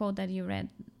the quote that you read.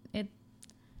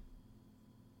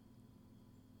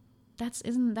 That's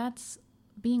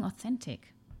being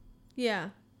authentic. Yeah.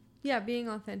 Yeah, being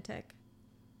authentic.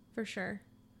 For sure.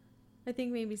 I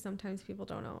think maybe sometimes people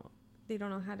don't know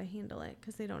how to handle it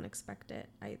because they don't expect it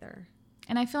either.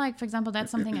 And I feel like, for example,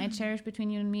 that's something I cherish between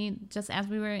you and me, just as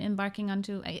we were embarking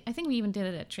onto, I think we even did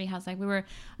it at Treehouse. Like, we were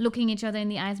looking each other in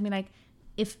the eyes and be like,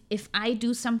 if I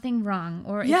do something wrong,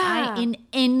 or if I in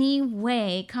any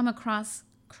way come across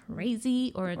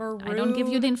crazy or I don't give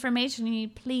you the information you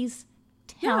need, please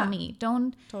tell me.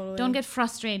 Don't get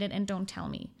frustrated and don't tell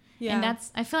me. Yeah. And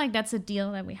I feel like that's a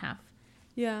deal that we have.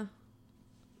 Yeah.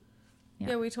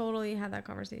 Yeah, we totally had that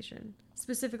conversation.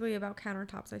 Specifically about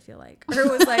countertops, I feel like. Or it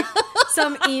was like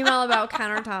some email about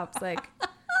countertops. Like,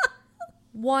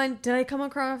 one, did I come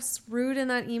across rude in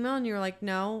that email? And you were like,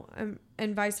 no.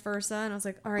 And vice versa. And I was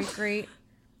like, all right, great.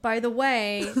 By the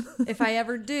way, if I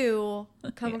ever do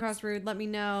come across rude, let me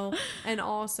know. And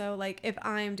also, like, if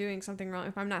I'm doing something wrong,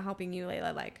 if I'm not helping you,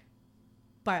 Leila, like,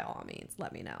 by all means,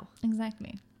 let me know.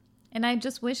 Exactly. And I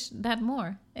just wish that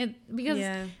more.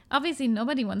 Because obviously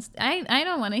nobody wants... I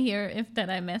don't want to hear that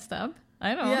I messed up.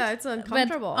 I don't. Yeah, it's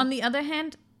uncomfortable. But on the other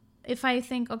hand, if I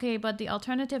think, okay, but the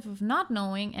alternative of not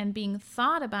knowing and being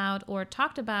thought about or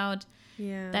talked about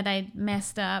that I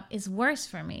messed up is worse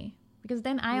for me. Because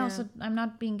then I'm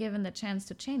not being given the chance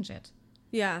to change it.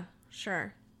 Yeah,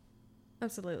 sure.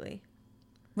 Absolutely.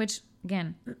 Which,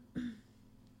 again,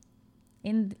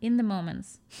 in the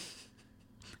moments...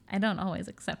 I don't always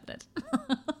accept it.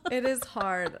 It is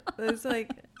hard. It's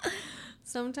like,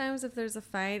 sometimes if there's a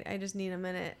fight, I just need a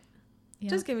minute. Yeah.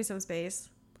 Just give me some space.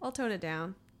 I'll tone it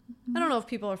down. I don't know if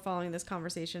people are following this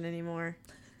conversation anymore,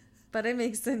 but it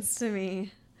makes sense to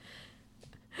me.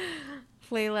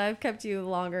 Leila, I've kept you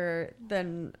longer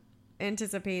than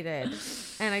anticipated,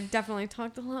 and I definitely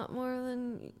talked a lot more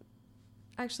than...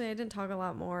 Actually, I didn't talk a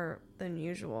lot more than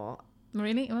usual.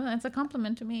 Really? Well, that's a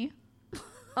compliment to me.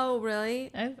 Oh,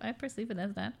 really? I perceive it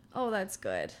as that. Oh, that's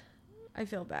good. I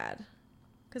feel bad.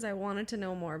 Because I wanted to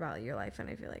know more about your life, and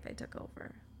I feel like I took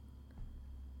over.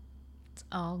 It's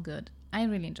all good. I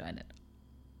really enjoyed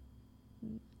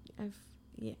it.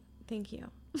 Thank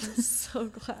you. I'm so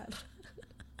glad.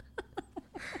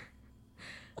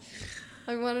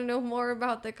 I want to know more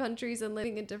about the countries and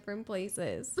living in different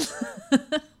places.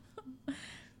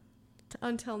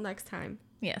 Until next time.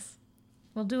 Yes.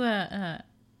 We'll do a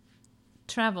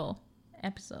travel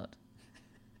episode.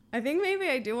 I think maybe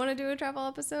I do want to do a travel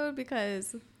episode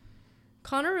because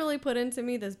Connor really put into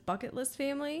me this bucket list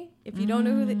family. If you don't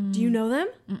know do you know them?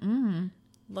 Mm-mm.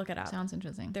 Look it up. Sounds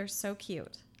interesting. They're so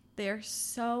cute. They're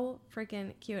so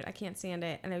freaking cute. I can't stand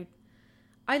it. And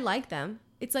I like them.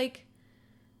 It's like,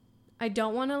 I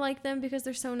don't want to like them because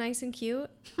they're so nice and cute,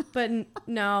 but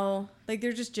no, like,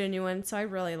 they're just genuine. So I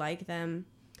really like them.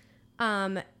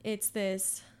 It's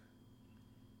this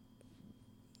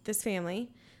family.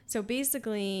 So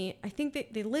basically, I think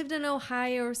they lived in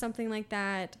Ohio or something like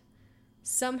that.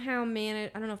 somehow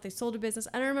managed, I don't know if they sold a business.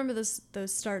 I don't remember the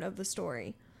start of the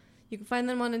story. You can find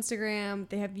them on Instagram.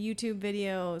 They have YouTube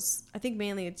videos. I think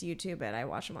mainly it's YouTube, but I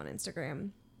watch them on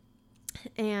Instagram.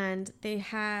 And they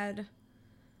had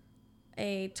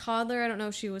a toddler, I don't know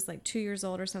if she was like 2 years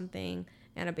old or something,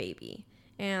 and a baby.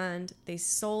 And they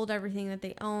sold everything that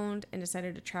they owned and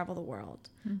decided to travel the world.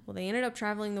 Well, they ended up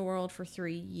traveling the world for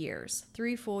 3 years.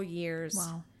 3 full years.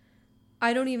 Wow.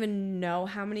 I don't even know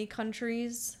how many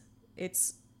countries.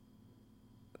 It's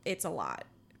a lot.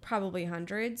 Probably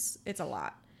hundreds. It's a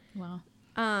lot. Wow.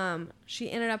 They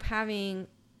ended up having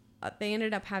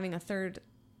a third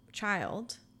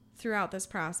child throughout this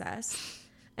process.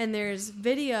 And there's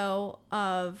video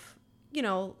of,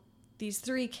 these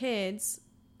 3 kids,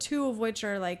 2 of which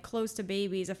are like close to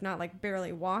babies, if not like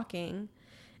barely walking.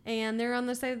 And they're on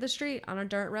the side of the street on a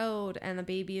dirt road. And the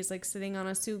baby is like sitting on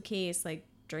a suitcase, like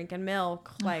drinking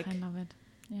milk. Like, I love it.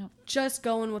 Yeah. Just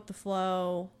going with the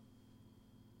flow.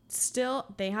 Still,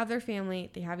 they have their family.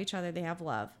 They have each other. They have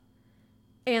love.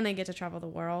 And they get to travel the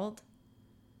world.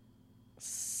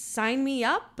 Sign me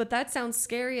up, but that sounds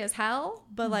scary as hell.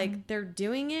 But like, they're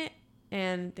doing it,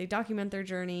 and they document their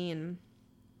journey, and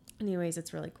anyways,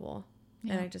 it's really cool.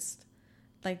 Yeah. And I just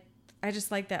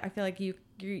like that. I feel like you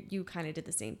kind of did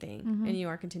the same thing, and you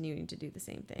are continuing to do the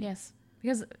same thing. Yes,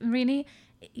 because really,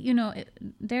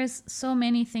 there's so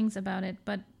many things about it,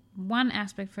 but one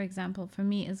aspect, for example, for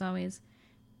me is always,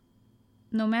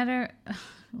 no matter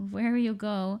where you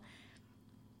go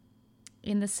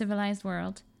in the civilized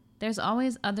world, there's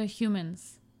always other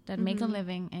humans that make a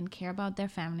living and care about their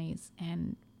families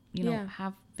and,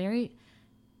 have very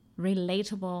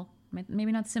relatable,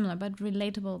 maybe not similar, but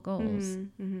relatable goals.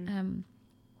 And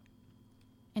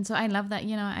so I love that,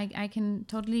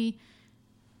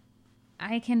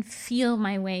 I can feel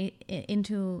my way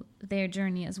into their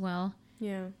journey as well.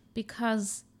 Yeah.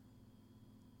 Because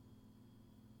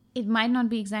it might not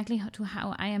be exactly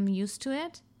how I am used to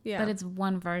it, but it's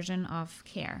one version of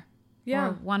care. Yeah.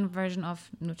 Or one version of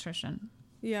nutrition.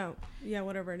 Yeah. Yeah,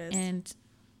 whatever it is. And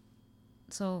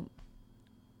so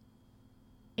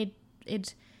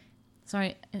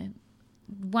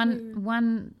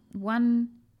one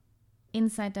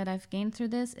insight that I've gained through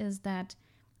this is that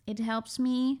it helps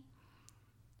me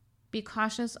be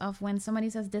cautious of when somebody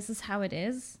says this is how it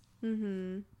is,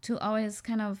 to always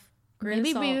kind of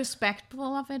maybe be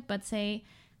respectful of it, but say,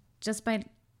 just by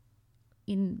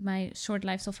in my short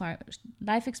life so far,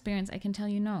 life experience, I can tell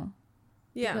you no.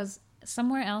 Yeah. Because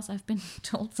somewhere else I've been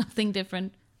told something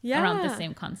different around the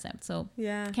same concept. So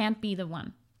it can't be the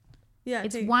one. Yeah.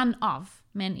 It's one of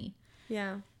many.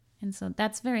 Yeah. And so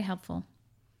that's very helpful.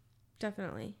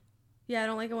 Definitely. Yeah, I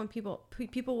don't like it when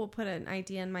people will put an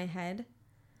idea in my head,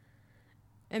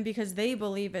 and because they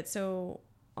believe it so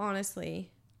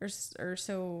honestly or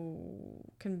so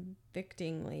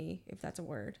convictingly, if that's a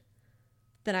word,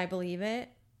 then I believe it.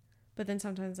 But then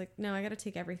sometimes, like, no, I got to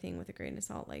take everything with a grain of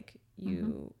salt. Like,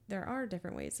 there are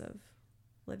different ways of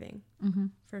living,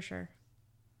 for sure.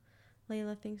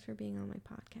 Leila, thanks for being on my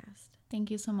podcast.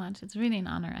 Thank you so much. It's really an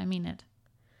honor. I mean it.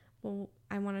 Well,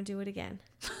 I want to do it again.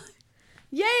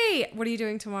 Yay! What are you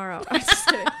doing tomorrow? I'm just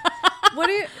kidding.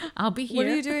 I'll be here. What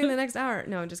are you doing the next hour?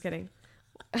 No, I'm just kidding.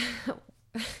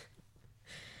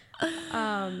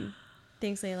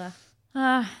 Thanks, Leila.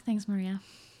 Thanks, Maria.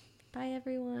 Bye,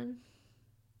 everyone.